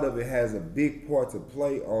a lot of it has a big part to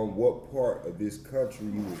play on what part of this country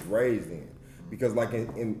you was raised in. Because like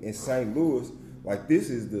in St. Louis, like this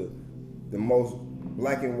is the most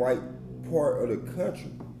black and white part of the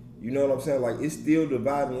country. You know what I'm saying? Like it's still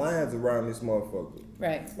dividing lines around this motherfucker.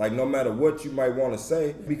 Right. Like no matter what you might want to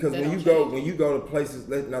say, because when you go to places,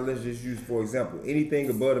 let's just use for example, anything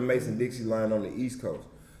above the Mason-Dixie line on the East Coast,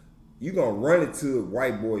 you gonna run into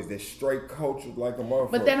white boys that straight cultured like a motherfucker.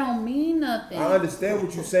 But that don't mean nothing. I understand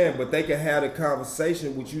what you're saying, but they can have a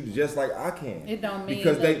conversation with you just like I can. It don't mean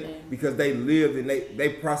nothing. Because they lived and they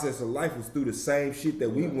process of life was through the same shit that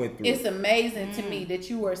we went through. It's amazing to me that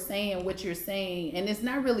you are saying what you're saying, and it's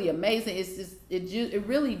not really amazing. It's just it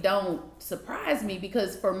really don't surprise me,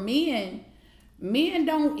 because for men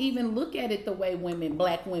don't even look at it the way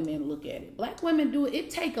black women look at it. Black women do it. It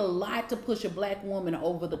take a lot to push a black woman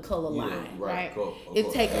over the color line, right?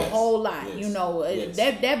 It take a whole lot. Yes.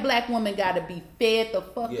 That black woman got to be fed the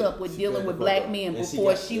fuck up with dealing with black men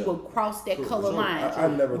before she will cross that color line. I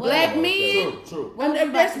never black men. True.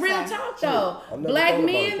 That's real talk though. Black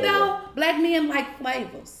men like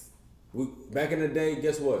flavors. Back in the day,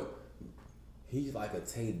 guess what? He's like a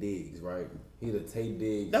Tay Diggs, right? He's a Tay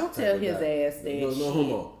Diggs. Don't tell his ass that. No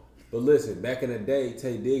homo. But listen, back in the day,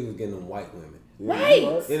 Tay Diggs was getting them white women. Right.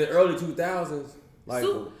 In the early 2000s, like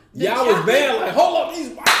y'all was bad. Like, hold up,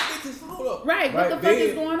 these white bitches, hold up. Right. What the fuck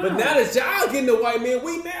is going on? But now that y'all getting the white men,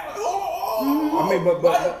 we now, Oh, I mean, but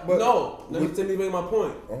no. Let me make my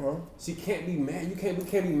point. Uh-huh. She can't be mad. We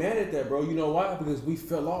can't be mad at that, bro. You know why? Because we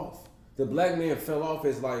fell off. The black man fell off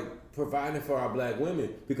as like providing for our black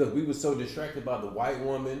women because we were so distracted by the white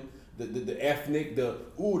woman, the ethnic, the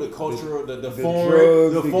cultural, the foreign,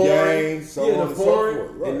 drugs, the foreign, gangs, so on the and so foreign.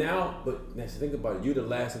 forth, right. And now, but let's think about it. You're the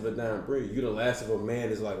last of a dying breed. You're the last of a man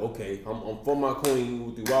that's like, okay, I'm for my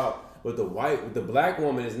queen throughout. But the black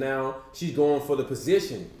woman is now, she's going for the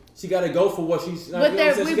position. She got to go for what she's. But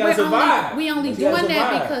she got to survive. We only doing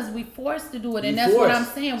that because we forced to do it, and that's what I'm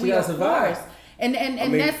saying. We are forced, and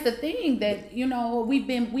that's the thing that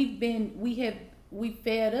we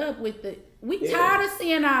fed up with the. We tired of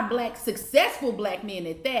seeing our successful black men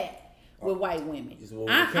at that with white women.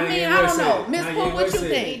 I don't know. Miss Pooh, what you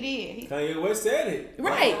think? He did. Kanye West said it.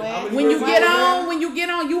 Right. When you get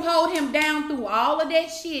on, you hold him down through all of that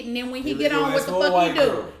shit, and then when he get on, what the fuck he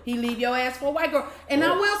do? He leave your ass for a white girl. And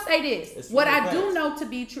I will say this: what I do know to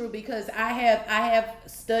be true, because I have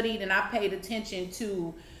studied and I paid attention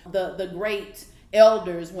to the great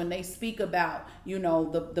elders when they speak about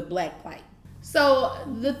the black plight. So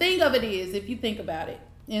the thing of it is, if you think about it,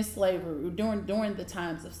 in slavery, during the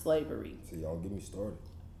times of slavery, see, y'all get me started.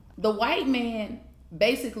 The white man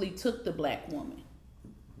basically took the black woman.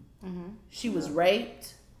 Mm-hmm. She was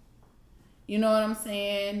raped. You know what I'm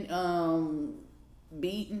saying?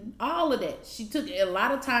 Beaten, all of that. She took a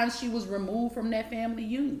lot of times. She was removed from that family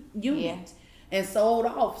unit and sold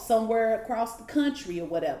off somewhere across the country or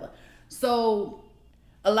whatever. So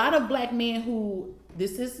a lot of black men who,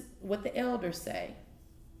 this is what the elders say,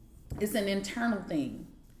 it's an internal thing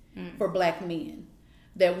for black men,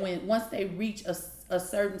 that once they reach a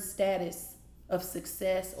certain status of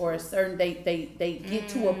success or a certain, they get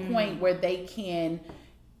to a point where they can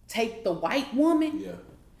take the white woman. Yeah.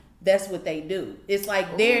 That's what they do. It's like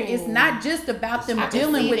it's not just about them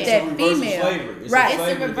dealing with that female. Right.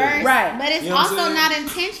 It's a reverse. Right. But it's also not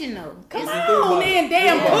intentional. Come on then,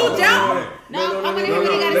 damn Pooh Jump. No, I'm gonna hear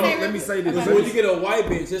what they gotta say. Let me say this. When you get a white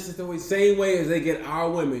bitch, this is the same way as they get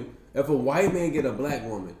our women. If a white man get a black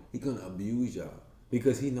woman, he gonna abuse y'all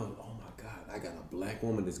because he knows, oh my God, I got a black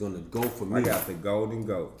woman that's gonna go for me. I got the golden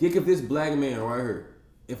goat. Think of this black man right here.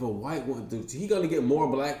 If a white woman, he gonna get more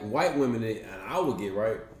white women than I would get,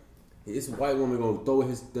 right? This white woman gonna throw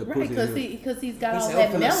the pussy because he's got all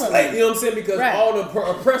that melanin. You know what I'm saying? Because all the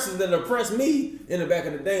oppressors that oppress me in the back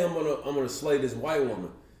of the day, I'm gonna slay this white woman.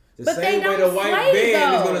 The same way the white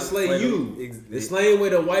man is gonna slay you. The same way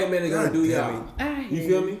the white man is gonna do y'all. You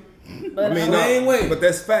feel me? But same way. But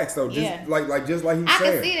that's facts though. Just like he said. I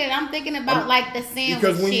can see that. I'm thinking about like the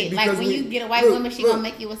sandwich shit. Like when you get a white woman, she gonna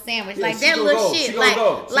make you a sandwich. Like that little shit. Like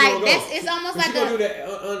that's it's almost like she gonna do that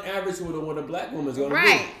on average with what a black woman's gonna do.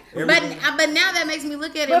 Right. But now that makes me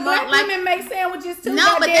look at it but more black like women make sandwiches too.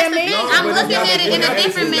 No, but that's the thing. I'm looking at it in a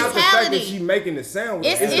different mentality. It's not the fact that she making the sandwich.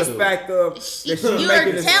 It's the fact of that she's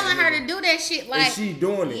you're telling her to do that shit. Like she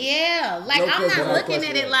doing it. Yeah. Like I'm not looking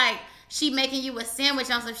at it like she making you a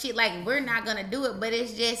sandwich on some shit. Like we're not gonna do it, but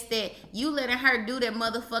it's just that you letting her do that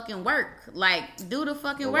motherfucking work. Like do the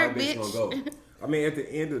fucking work, bitch. I mean, at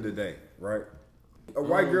the end of the day, right? A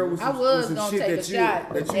white girl with some shit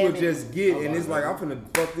that you would just get, and it's like I'm finna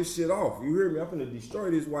fuck this shit off. You hear me? I'm finna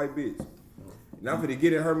destroy this white bitch, and I'm finna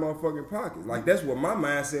get in her motherfucking pockets. Like that's what my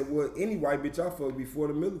mindset was. Any white bitch I fucked before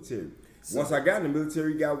the military. Once I got in the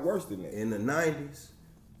military, it got worse than that. In the 90s,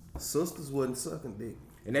 sisters wasn't sucking dick,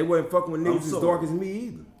 and they wasn't fucking with niggas as dark as me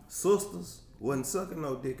either. Sisters wasn't sucking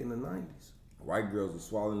no dick in the 90s. White girls were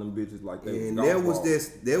swallowing them bitches like that. And there was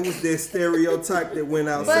that stereotype that went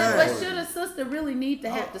outside. But should a sister really need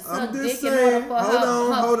to have to suck dick saying, in order for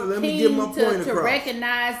hold on. Let me get my point to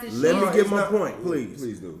recognize this shit? Let me get my point, please.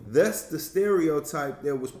 Please do. That's the stereotype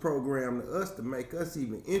that was programmed to us to make us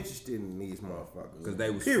even interested in these motherfuckers. Because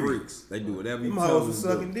they was freaks. They do whatever you tell them to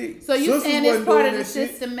sucking dick. So you saying it's part of the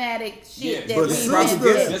systematic shit that we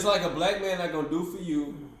just like a black man not gonna do for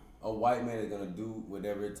you, a white man is gonna do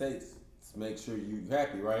whatever it takes. Make sure you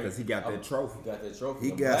happy, right? Because he got that trophy.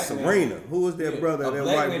 He got Serena. Who was that brother? That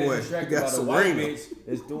white boy. He got Serena.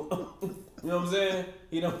 Is doing, you know what I'm saying?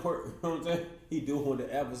 He don't work. You know what I'm saying? He doing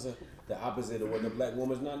the opposite of what the black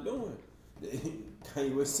woman's not doing.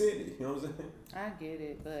 Kanye West said it. You know what I'm saying? I get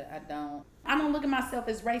it, but I don't look at myself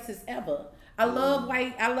as racist ever. I love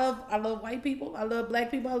white people. I love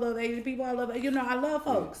black people. I love Asian people. I love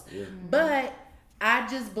folks. Yeah. But I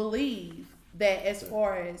just believe that as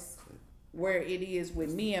far as where it is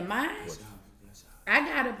with me and mine, I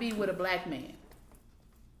gotta be with a black man.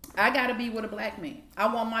 I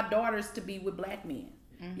want my daughters to be with black men.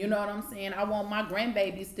 You know what I'm saying? I want my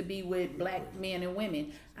grandbabies to be with black men and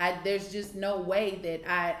women. There's just no way that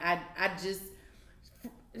I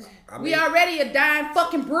mean, we already a dying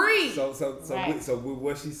fucking breed. So with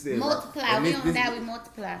what she said, multiply. Right? We don't die, we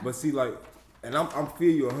multiply. But see, like, and I'm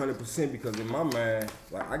feel you 100% because in my mind,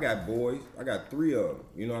 like, I got boys, I got 3 of them.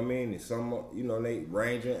 You know what I mean? And some, you know, they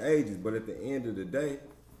range in ages. But at the end of the day,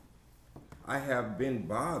 I have been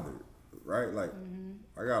bothered, right? Like,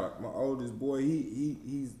 I got my oldest boy.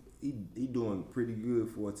 He's doing pretty good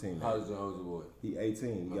for a teenager. How's your oldest boy? He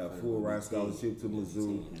 18. He got full ride scholarship to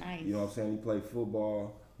Mizzou. Nice. You know what I'm saying? He played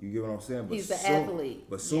football. You get what I'm saying? But He's an athlete.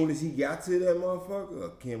 But soon as he got to that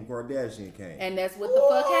motherfucker, Kim Kardashian came. And that's what the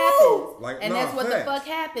fuck happens. Like, that's what the fuck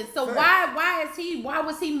happens. So why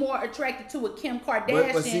was he more attracted to a Kim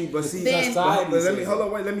Kardashian but see, than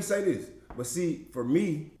let me say this. But see, for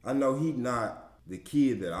me, I know he not the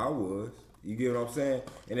kid that I was. You get what I'm saying?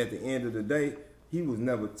 And at the end of the day, he was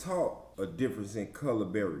never taught a difference in color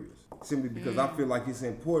barriers. Simply because I feel like it's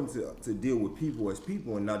important to deal with people as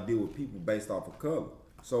people and not deal with people based off of color.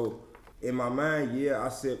 So in my mind, yeah, I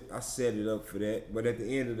set it up for that. But at the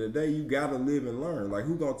end of the day, you gotta live and learn. Like,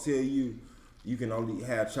 who gonna tell you can only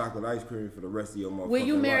have chocolate ice cream for the rest of your motherfucking life? Will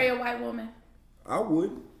you marry a white woman? I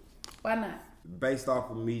wouldn't. Why not? Based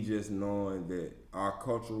off of me just knowing that our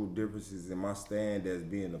cultural differences and my stand as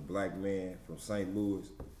being a black man from St. Louis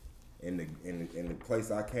and the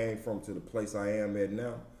place I came from to the place I am at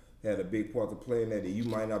now had a big part to play in that you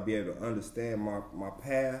might not be able to understand my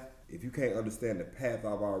path. If you can't understand the path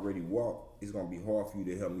I've already walked, it's gonna be hard for you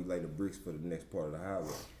to help me lay the bricks for the next part of the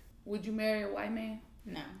highway. Would you marry a white man?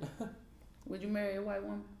 No. Would you marry a white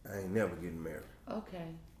woman? I ain't never getting married.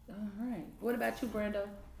 Okay. All right. What about you, Brando?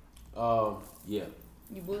 Yeah.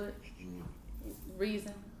 You would?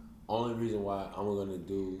 Reason? Only reason why I'm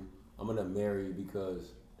gonna marry you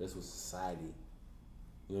because that's what society.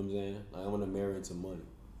 You know what I'm saying? Like, I'm gonna marry into money.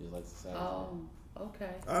 Just like society. Oh,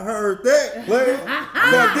 okay. I heard that.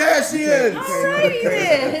 Kardashian.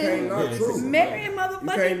 Marry a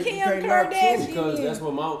motherfucking Kim Kardashian. Because that's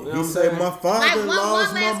what He said my father-in-law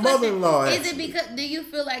is my mother-in-law. Is it because? Do you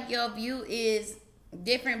feel like your view is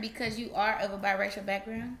different because you are of a biracial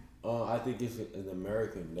background? I think it's an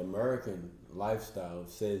American. The American lifestyle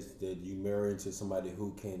says that you marry into somebody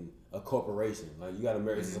who can a corporation. Like, you got to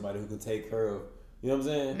marry into somebody who can take care of. You know what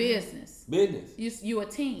I'm saying? Business. You a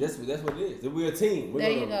team. That's what it is. We're a team.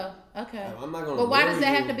 There you go. Okay. I'm not gonna. But why does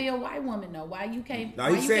that have to be a white woman though? Why you can't?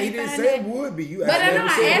 No, he didn't say it would be. But I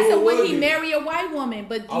asked him would he marry a white woman?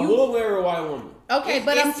 But I will marry a white woman. Okay,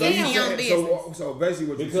 but I'm saying so basically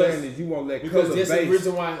what you're saying is you won't let color because base. that's the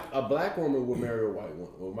reason why a black woman will marry a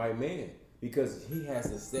white man because he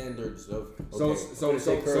has the standards of. Okay, so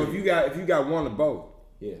if you got one of both,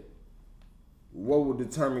 yeah. What would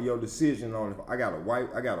determine your decision on if I got a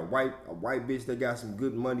white bitch that got some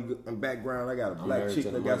good money and background, I got a black chick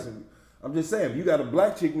that got some. I'm just saying, if you got a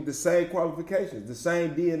black chick with the same qualifications, the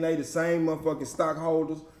same DNA, the same motherfucking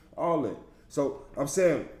stockholders, all that. So I'm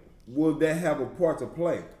saying, will that have a part to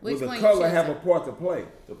play? Will the color have a part to play?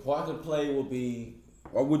 The part to play will be.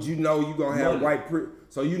 Or would you know you gonna have white?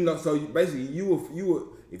 So you know, so basically you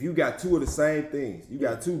will. If you got two of the same things, you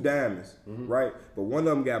got 2 diamonds, right? But one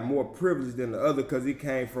of them got more privilege than the other because it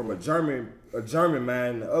came from a German mind,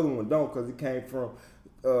 and the other one don't because it came from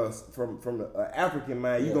the African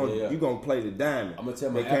mind. You gonna play the diamond. I'm gonna tell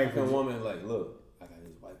my African woman, like, look, I got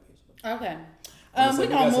this white bitch. Okay. We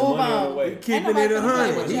gonna move on. He keeping it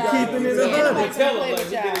 100. He keeping it 100. Tell him, like,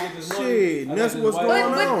 you can get this money. Shit, that's what's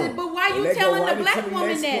going on. But why you telling the black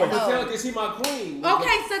woman that though? Tell her because she my queen.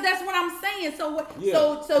 Okay, so that's what I'm saying. So what? Yeah.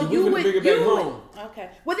 So you would. Okay.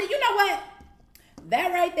 Well, then you know what?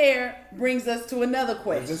 That right there brings us to another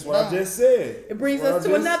question. That's what I just said. It brings us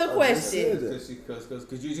to another question.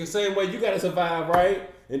 Because you the same way you gotta survive, right?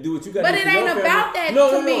 And do what you gotta do. But it ain't about that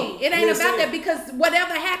to me. It ain't about that because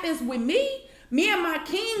whatever happens with me and my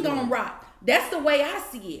king gonna rock. That's the way I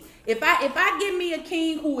see it. If I get me a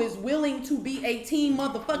king who is willing to be a team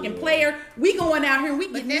motherfucking player, we going out here and we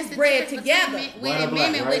getting this bread together. With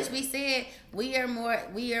women, which we said we are more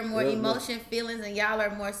emotion, feelings, and y'all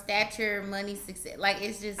are more stature, money, success. Like,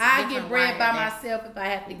 it's just I get bread by myself if I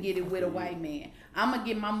have to get it with a white man. I'm gonna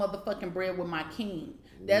get my motherfucking bread with my king.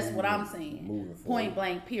 That's what I'm saying. Point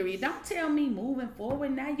blank, period. Don't tell me moving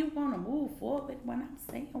forward. Now you want to move forward when I'm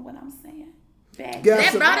saying what I'm saying. That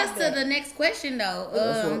brought us to the next question, though.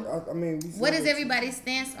 What is everybody's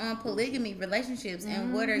stance on polygamy relationships,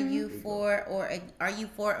 and what are you for, or are you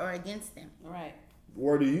for or against them? Right.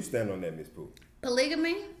 Where do you stand on that, Miss Pooh?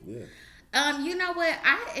 Polygamy? Yeah. You know what?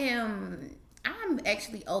 I'm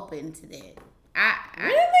actually open to that.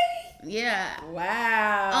 Really? Yeah.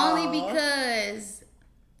 Wow. Only because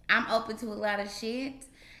I'm open to a lot of shit,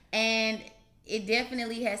 and it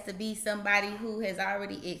definitely has to be somebody who has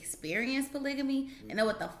already experienced polygamy and know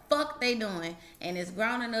what the fuck they doing and is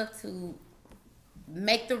grown enough to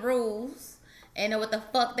make the rules and know what the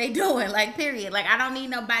fuck they doing. Like, period. Like, I don't need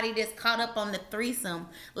nobody that's caught up on the threesome.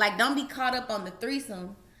 Like, don't be caught up on the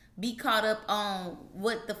threesome. Be caught up on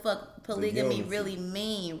what the fuck polygamy really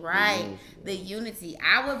mean, right? The unity.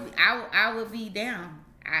 I would be down.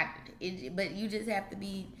 But you just have to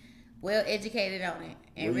be well educated on it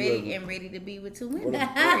and ready to be with two women.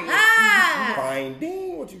 Fine,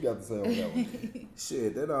 ding. What you got to say on that one?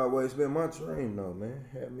 Shit, that always been my dream, though, man.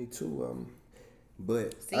 Had me too.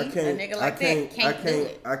 But See, I can't. a nigga like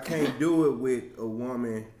I can't do it with a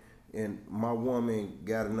woman, and my woman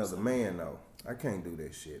got another man though. I can't do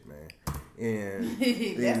that shit, man. And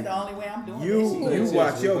that's the only way I'm doing you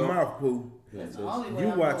watch your mouth, Pooh.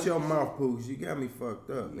 You watch your mouth, Pooh. You got me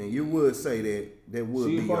fucked up, and you would say that would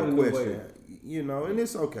be your question, you know, and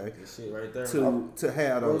it's okay. That shit right there. To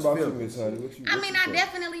have those feelings. I mean, I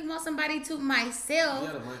definitely want somebody to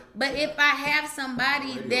myself, but if I have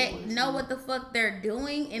somebody that know what the fuck they're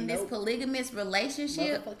doing in this polygamous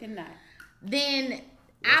relationship, then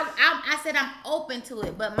I said I'm open to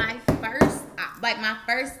it. But my first,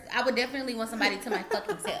 I would definitely want somebody to my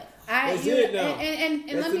fucking self. That's it now. And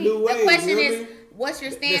let me. The question is, what's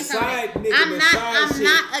your stance on it? I'm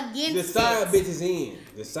not against the side bitch is in.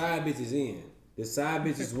 The side bitch is in. The side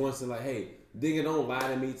bitch is wants to like, hey, nigga, don't lie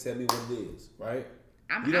to me. Tell me what it is, right?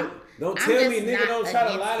 Don't tell me, nigga. Don't try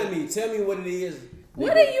to lie to me. Tell me what it is.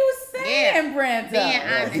 What are you saying, Brenda?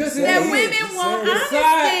 That women want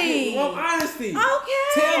honesty. Want honesty.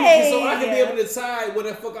 Okay. Tell me so I can be able to decide what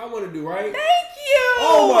the fuck I want to do, right? Thank you.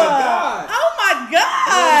 Oh my God. Oh my God.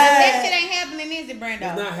 That shit ain't happening, is it, Brenda?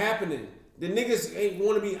 It's not happening. The niggas ain't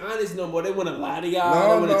want to be honest no more. They want to lie to y'all.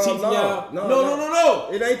 They want to cheat y'all. No.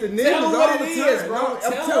 It ain't the niggas tell them all what the it time. is, bro.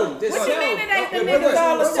 Tell them. What you mean it ain't the niggas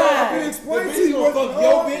all the time? The bitch gonna fuck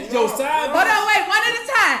your bitch, your side bitch. Hold on, wait, one at a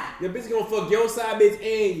time. Your bitch gonna fuck your side bitch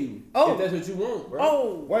and you. Oh. If that's what you want, bro.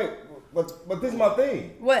 Oh. Wait, but this is my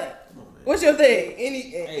thing. What? What's your thing? In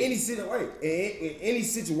any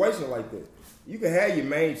situation like this, you can have your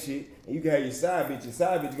main shit and you can have your side bitch. Your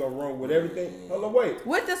side bitch gonna run with everything. Hold on, wait.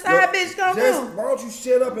 What the side bitch gonna do? Why don't you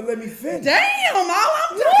shut up and let me finish? Damn, all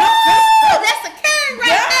I'm doing. That's a Karen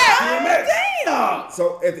right there. Damn.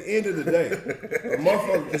 So at the end of the day, a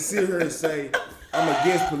motherfucker can sit here and say, I'm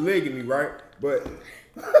against polygamy, right? But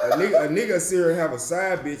a nigga sit here and have a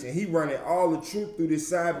side bitch and he running all the truth through this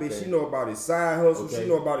side bitch. She know about his side hustle. She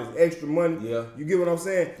know about his extra money. Yeah. You get what I'm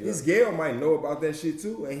saying? Yeah. This girl might know about that shit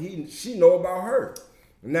too, and she know about her.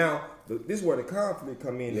 Now, this is where the conflict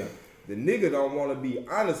come in. Yeah. The nigga don't want to be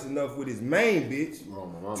honest enough with his main bitch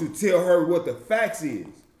to tell her what the facts is.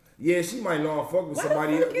 Yeah, she might know I'm fucking with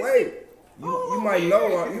somebody else. Wait, you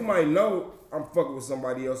might know I'm fucking with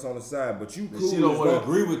somebody else on the side, but you cool. She don't want to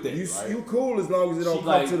agree with that. You cool as long as it don't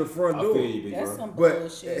come to the front door. That's some but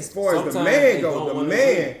bullshit. as far as the man goes, the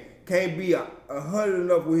man can't be 100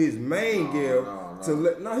 enough with his main girl to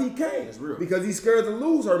let. No, he can't. That's real. Because he's scared to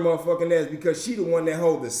lose her motherfucking ass because she the one that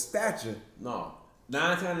hold the stature. No,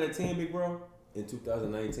 9 times out of 10, big bro. In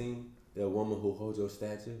 2019, that woman who holds your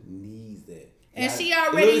stature needs that. And she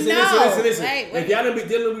already knows. Listen. If y'all done be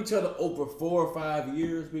dealing with each other over 4 or 5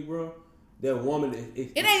 years, big bro, that woman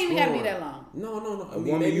it ain't even gotta be that long. No. I mean,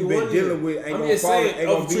 woman you've been dealing with ain't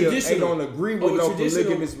gonna agree with no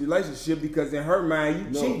polygamous relationship because in her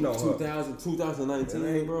mind you cheating on her.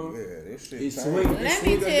 2019, bro. Yeah, this shit. It's swinging. Let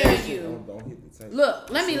me tell you. Look,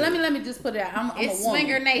 let me just put it out. I'm a woman.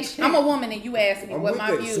 Swinger Nation. I'm a woman, and you asked me what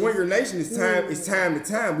my views. Swinger Nation is time to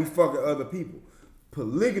time we fucking other people.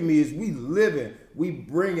 Polygamy is we living, we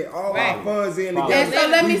bringing all our funds in together. And so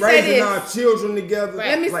let me we say raising this. our children together.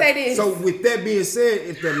 Let me say this. So with that being said,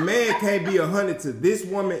 if the man can't be 100 to this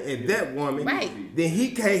woman and that woman, then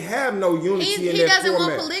he can't have no unity in he that doesn't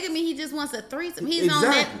format. want polygamy. He just wants a threesome. He's on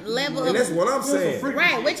that level. And that's what I'm saying.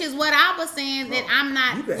 Right, which is what I was saying that I'm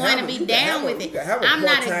not going to be down with it. I'm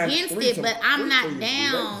not against it, but I'm not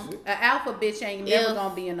down. An alpha bitch ain't never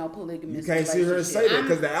gonna be in no polygamous. You can't see her and say that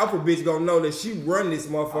because the alpha bitch gonna know that she run this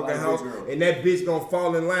motherfucking house, and that bitch gonna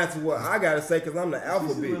fall in line to what I gotta say because I'm the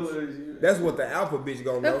alpha bitch. That's what the alpha bitch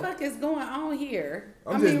gonna know. The fuck is going on here?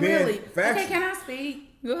 I'm just being really. factual. Okay, can I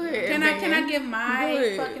speak? Go ahead. Can I give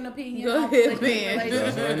my fucking opinion? Go on ahead,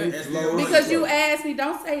 man. Because you asked me,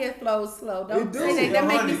 don't say it flows slow. Don't say that. That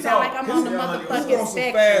make me sound like I'm on the motherfucking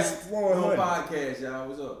spectrum. Fast flowing podcast, y'all.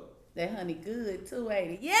 What's up? That honey good too,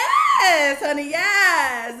 ain't it? Yes, honey,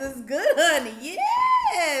 yes. It's good, honey.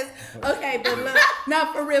 Yes. Okay, but look,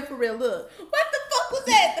 no, for real, look. What the fuck was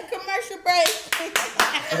that? The commercial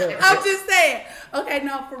break? I'm just saying. Okay,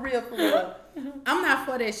 no, for real. I'm not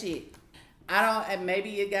for that shit. I don't, and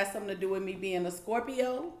maybe it got something to do with me being a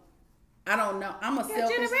Scorpio. I don't know. I'm a selfish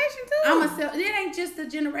generation too. It ain't just a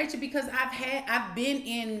generation because I've been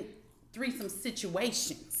in threesome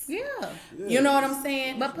situations. Yeah. You know what I'm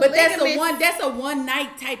saying? But that's a one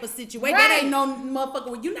night type of situation. Right. That ain't no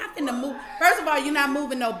motherfucker. You're not finna move. First of all, you're not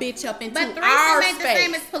moving no bitch up into But our threesome ain't space. the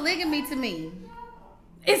same as polygamy to me.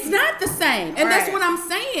 It's not the same. And that's Right. what I'm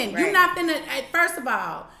saying. Right. You're not finna, first of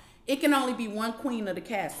all, it can only be one queen of the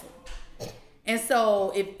castle. And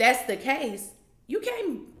so if that's the case,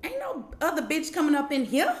 ain't no other bitch coming up in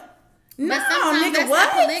here. No, But sometimes nigga, that's what?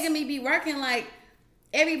 how polygamy be working. Like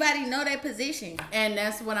everybody know their position. And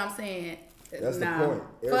that's what I'm saying. That's nah, the point.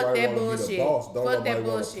 Fuck Everybody that wanna be bullshit. the boss. Don't Fuck nobody that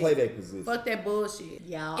wanna bullshit. play that position. Fuck that bullshit.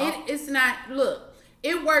 Y'all. It's not, look,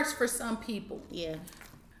 it works for some people. Yeah.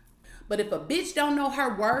 But if a bitch don't know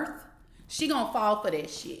her worth, she gonna fall for that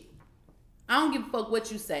shit. I don't give a fuck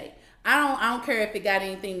what you say. I don't care if it got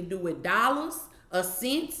anything to do with dollars or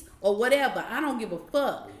cents or whatever. I don't give a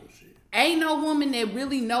fuck. Ain't no woman that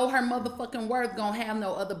really know her motherfucking worth gonna have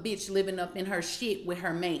no other bitch living up in her shit with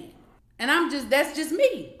her man. And that's just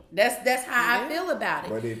me. That's how I feel about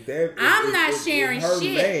it. But I'm not sharing her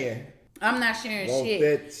shit. Man I'm not sharing want shit.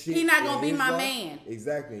 that shit He not in gonna be his my life? man.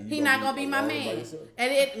 Exactly. He not gonna be my alone by man, yourself.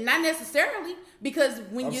 and it not necessarily because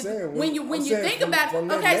when I'm you saying, when you think from about it.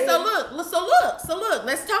 that Okay, man. so look.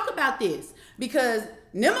 Let's talk about this because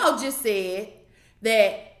Nemo just said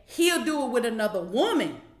that he'll do it with another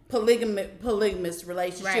woman, polygamous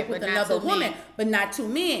relationship Right, with but not another two woman, men. but not two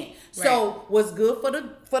men. So what's good for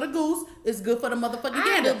the goose is good for the motherfucking I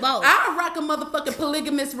gander. do both. I'll rock a motherfucking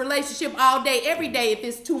polygamous relationship all day, every day if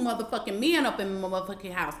it's two motherfucking men up in my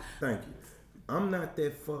motherfucking house. Thank you. I'm not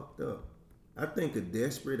that fucked up. I think a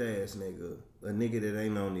desperate ass nigga, a nigga that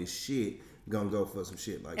ain't on this shit, gonna go for some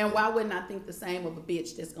shit like that. And why wouldn't I think the same of a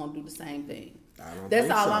bitch that's gonna do the same thing? I don't That's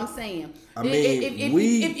think all so. I'm saying. I mean,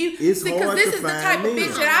 it's because hard this to is the find type of men.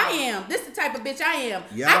 bitch that I am. This is the type of bitch I am.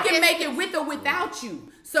 Yeah. I can make it with or without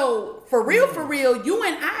you. So for real, you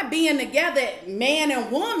and I being together, man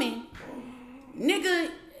and woman, nigga,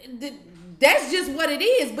 that's just what it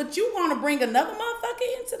is. But you want to bring another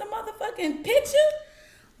motherfucker into the motherfucking picture?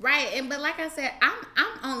 Right, but like I said, I'm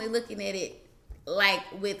only looking at it like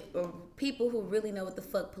with people who really know what the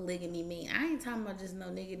fuck polygamy mean. I ain't talking about just no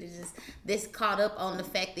nigga that's caught up on the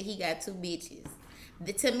fact that he got two bitches.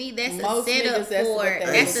 To me, that's Most a setup niggas, that's what they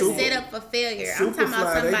that's do. a setup for failure. I'm talking about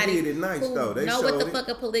Superfly, they somebody did it nice, who though. They know what the showed fuck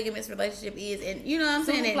a polygamous relationship is, and you know what I'm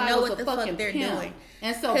saying, and Superfly know was what a the fuck fucking they're pimp. doing.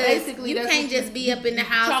 And so 'Cause basically, you that's can't what just be up in the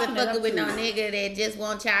house and chalking it fucking up with to. no nigga that just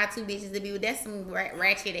want y'all two bitches to be with. That's some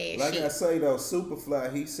ratchet ass Like shit. I say though,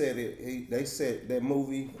 Superfly, he said it. They said that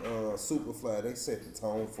movie, Superfly. They set the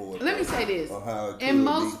tone for it. Let me say this: on how it in could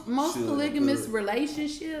most be, should, polygamous could.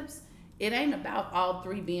 relationships, it ain't about all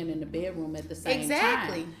three being in the bedroom at the same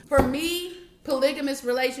Exactly. time. For me, polygamous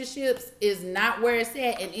relationships is not where it's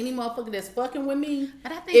at, and any motherfucker that's fucking with me,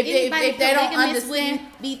 But I think anybody they don't polygamous understand.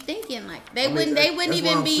 wouldn't be thinking like they I mean, wouldn't that's what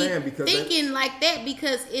even I'm be saying, because thinking like that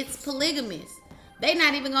because it's polygamous. They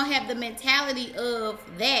not even gonna have the mentality of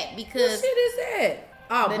that What because shit is that?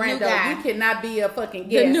 Oh, The new Brando, guy. you cannot be a fucking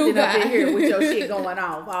guest new sitting up in guy. here with your shit going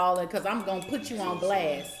off, all that, because I'm gonna put you on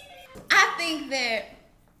blast. I think that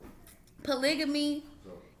polygamy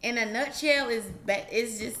in a nutshell is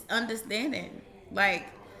just understanding. Like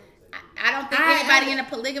I don't think anybody in a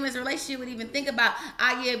polygamous relationship would even think about,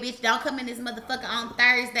 oh yeah, bitch, don't come in this motherfucker on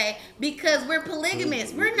Thursday because we're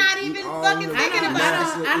polygamous. We're not even fucking thinking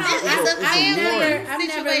about it. It's a family I've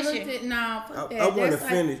never situation. looked at, no, fuck that. I want to That's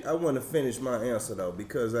like- finish. I want to finish my answer though,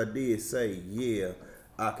 because I did say, yeah,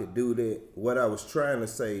 I could do that. What I was trying to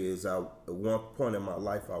say is, at one point in my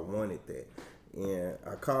life, I wanted that, and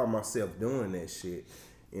I called myself doing that shit,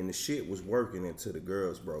 and the shit was working until the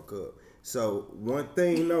girls broke up. So one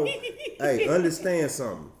thing, though, hey, understand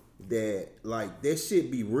something. That like that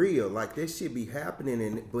shit be real, like that shit be happening,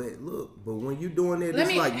 and but when you doing that,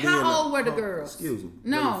 it's like being how old were the girls? Excuse me.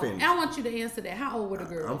 No, let me finish. I want you to answer that. How old were the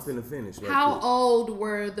girls? I'm finna finish. Right How quick. old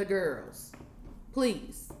were the girls?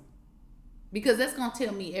 Please. Because that's going to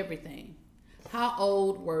tell me everything. How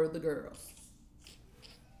old were the girls?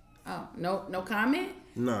 Oh, no comment?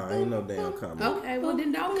 Nah, ain't no damn comment. Okay, well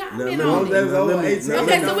then don't Now, comment let on me- it. now, let me- now,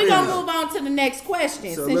 Okay, let so me we're gonna finish. move on to the next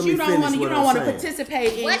question. So Since let me you don't finish want to, what you I'm don't want to saying.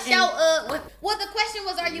 participate in. What's your well, the question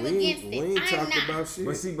was, are you against We it? ain't I'm talking not. about shit.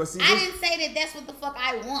 But see, I didn't say that that's what the fuck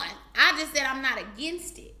I want. I just said I'm not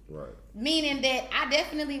against it. Right. Meaning that I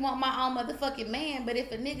definitely want my own motherfucking man, but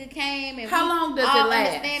if a nigga came and how long does it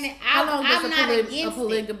last? How long does a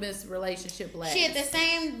polygamous relationship last? Shit, the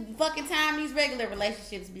same fucking time these regular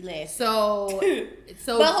relationships be lasting. So,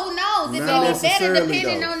 but who knows? It may be better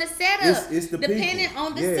depending on the setup. It's the depending people.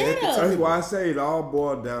 on the setup. That's why I say it all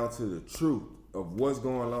boils down to the truth of what's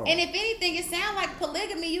going on. And if anything, it sounds like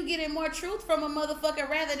polygamy. You getting more truth from a motherfucker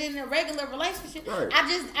rather than a regular relationship. Right.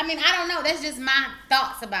 I don't know. That's just my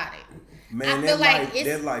thoughts about it. Man, that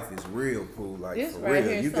life is real, Pooh. Like, this for right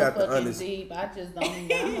real. here You so got to fucking understand. deep. I just don't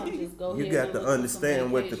even. I'm gonna just go You ahead. got to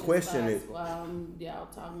understand what the question is. While y'all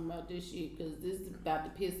talking about this shit, because this is about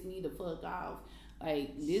to piss me the fuck off.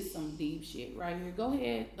 Like, this some deep shit right here. Go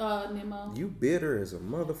ahead, Nemo. You bitter as a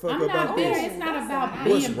motherfucker I'm not about bitter. this. It's not about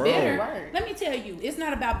What's being wrong? bitter. Let me tell you, it's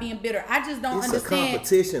not about being bitter. I just don't It's understand. a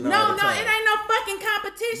competition all No, the time. it ain't no fucking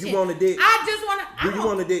competition. You want to date? I just want to. Do you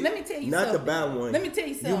want to date? Let me tell you not something. to buy one. Let me tell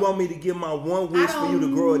you something. You want me to give my one wish for you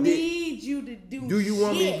to grow a dick? I don't need you to do. Do you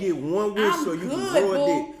want me to get one wish so you can grow a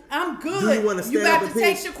dick? I'm good. Do you want to stand about up and to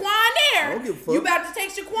take piss? Shaquan I there. don't give a fuck. You about to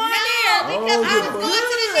take Shaquan No, there. because I was good. going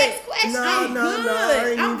to the next question. No, I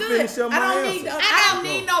ain't even good. finished up my I don't answer.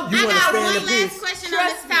 need no. You I wanna got stand one and last piss? question on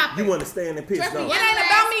Trust this me. topic. You want to stand and piss? Trust me, No. it ain't One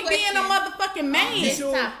about last me being a question. motherfucking man. This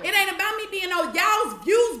topic. It ain't about me being y'all's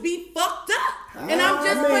views be fucked up. And I'm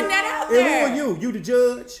just putting that out And there. who are you? You the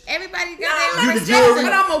judge? Everybody got No, their You the perspective. jury?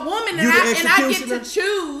 but I'm a woman and You the I get to executioner?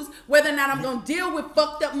 choose whether or not I'm gonna deal with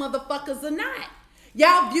fucked up motherfuckers or not.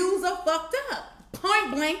 Y'all views are fucked up.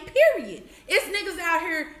 Point blank, period. It's niggas out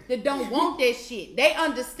here that don't want that shit. They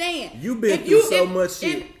understand. You been If through so if- much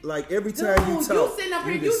shit. if- Like every time Dude, you talk, sitting up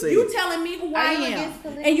here, just say you it. telling me who Are I you am, against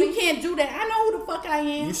polygamy? and you can't do that. I know who the fuck I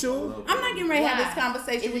am. You sure? I'm not getting ready to have Why? this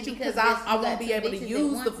conversation Is with it you because because I you won't got be able to two bitches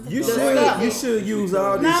use at the. once? You the should. stuff. You should use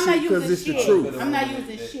all No, this I'm not shit because using it's the shit. truth. I'm not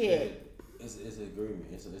using shit. It's an agreement.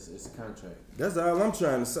 It's a contract. That's all I'm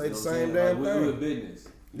trying to say. The You know what same I'm damn saying? Like, we a thing. business.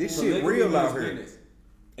 This So shit they real can out do here. business.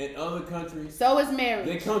 In other countries, So is marriage.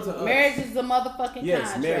 they come to us. Marriage is a motherfucking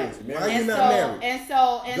Yes, contract. marriage. Why you And not so, married?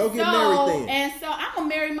 And Go get married then. And so I'm gonna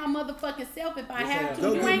marry my motherfucking self if I have to.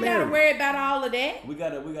 Go You get ain't gotta married. worry about all of that. We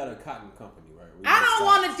got a cotton company, right? I don't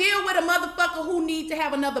want to deal with a motherfucker who need to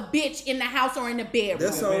have another bitch in the house or in the bedroom.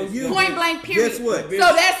 That's on you. Point blank, period. Guess what? So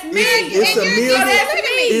that's me. It's a So million. that's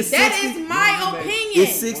me. It's That 60 is my opinion.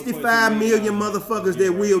 It's 65 million motherfuckers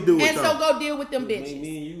that will do it And so though. go deal with them Me and you,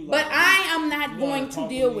 bitches. like, But I am not you going wanna to talk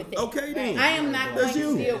deal to me? with it. Okay then. I am not That's going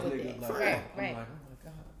you. to deal with it. Like, Right, I'm right. like, oh my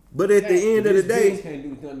god. But at the end of the This bitch day, can't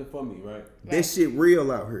do nothing for me, right? that shit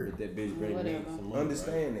real out here. But that bitch bring me Whatever. some money.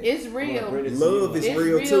 Understand it. It's Right? I'm gonna real. bring it to Love you, is like,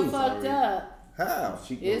 real too. fucked up. How?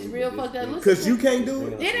 she It's gonna real do fucked this up. bitch. Because you can't do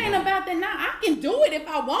it. It ain't about that now. I can do it if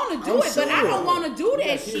I want to do I'm it, but I sure. don't want to do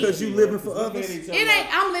that Because shit. you living for others. It ain't.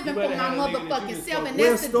 I'm living for my motherfucking self, and Well,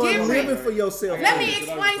 that's the start living difference. for yourself. Let me then.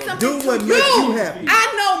 explain something Do to what you. makes you happy.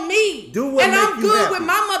 I know me. Do what and make I'm you good happy. with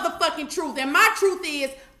my motherfucking truth. And my truth is,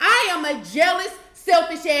 I am a jealous,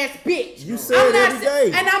 selfish ass bitch. You say it every day.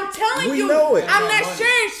 And I'm telling We you, know it. I'm not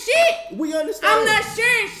sharing shit. We understand. I'm not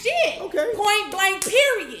sharing shit. Okay. Point blank,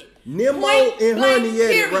 period. Nemo Point and blank, Honey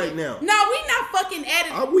at it period. right now. No, we not fucking at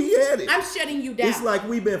it. Are we at it? I'm shutting you down. It's like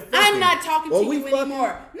we been fucking. I'm not talking Or to we you fucking?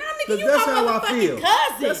 anymore. No, nigga, 'Cause you that's my how I motherfucking feel.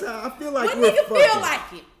 cousin. That's how I feel like what we're nigga fucking. feel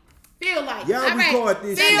like it? Feel like Y'all it. record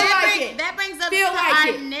this So shit. that brings up Feel to like our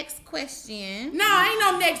it. next question. No, ain't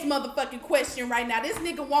no next motherfucking question right now. This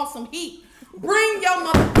nigga wants some heat. Bring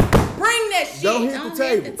that shit. Don't hit Don't the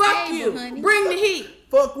hit table. the Fuck table, you. honey. Bring the heat.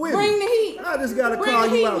 Fuck with Bring me. the heat. I just gotta Bring call the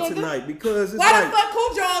you heat, out nigga. tonight because it's Why like the fuck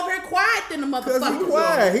Cujo over here quiet than the motherfucker? because he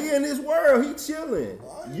quiet. He in his world. He chilling.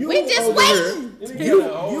 You We just over waiting. Here, you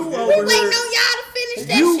over We here. waiting on y'all to finish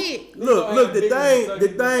that You shit. look. The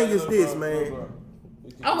thing is this, man.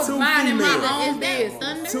 I was Two minding my females. own Is that business.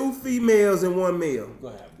 thunder? 2 females and 1 male.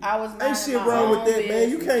 I was minding Ain't shit my wrong own with that, man.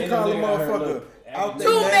 You business. can't call a motherfucker out there.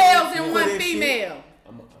 2 mad males for and 1 that shit. female.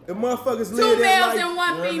 The motherfuckers 2 live that males life. and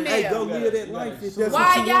 1 Hey, go female. live that life. If that's Why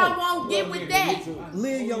what you y'all want. won't get with that?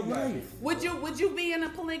 Live your life. Would you be in a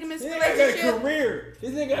polygamous This nigga got a relationship? career.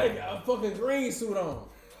 This nigga got a fucking green suit on.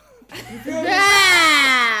 You feel me?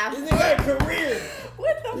 Ah, This nigga got a career.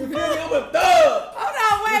 What the You feel fuck? me? I'm a thug. Hold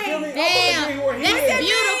You on, feel me? wait. damn. That's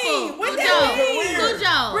beautiful. What Cujo, that mean?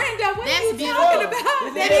 Cujo. Brenda, what That's are you beautiful. talking about?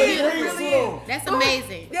 This That nigga is got a green really suit on. That's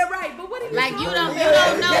amazing. They're right, but what are you Like, you talking don't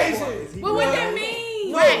about? know. Education. But what that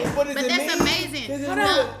mean? Right, What does but it that's mean? amazing. Hold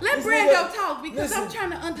on. Let Brando talk because I'm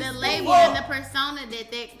trying to The understand. label and the persona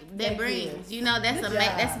that brings. You know,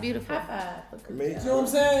 that's beautiful. High five. I mean, You know what I'm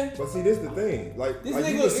saying? But see, this is the thing. Like This you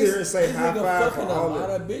nigga can sit here and say this high nigga five for fucking a all lot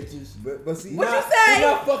of of bitches. But see, What not, you say? He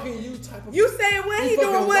not fucking you type of You saying what? He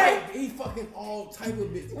fucking doing what? white. He fucking all type of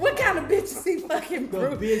bitches. What kind of bitches he fucking The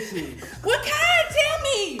Bruce? bitches. What kind? Tell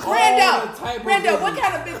me. All the type of Brando, what bitches.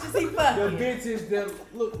 kind of bitches he The fucking? bitches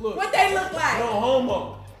that look. What they look like? No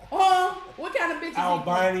homo. What kind of bitches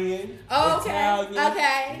Albanian. Oh, okay. Italian.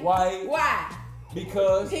 Okay. White. Why?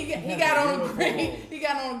 Because He got on a green. He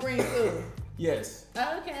got on a green suit. Yes.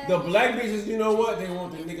 Okay. The black bitches, you know what? They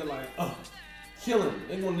want the nigga like, kill him.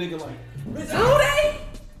 They want a nigga like, Do they?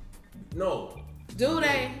 no. Do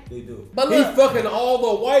they? They do. But He look. fucking all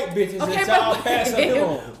the white bitches Okay, and y'all but pass him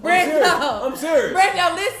on. Brando. I'm serious.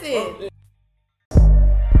 Brando, listen.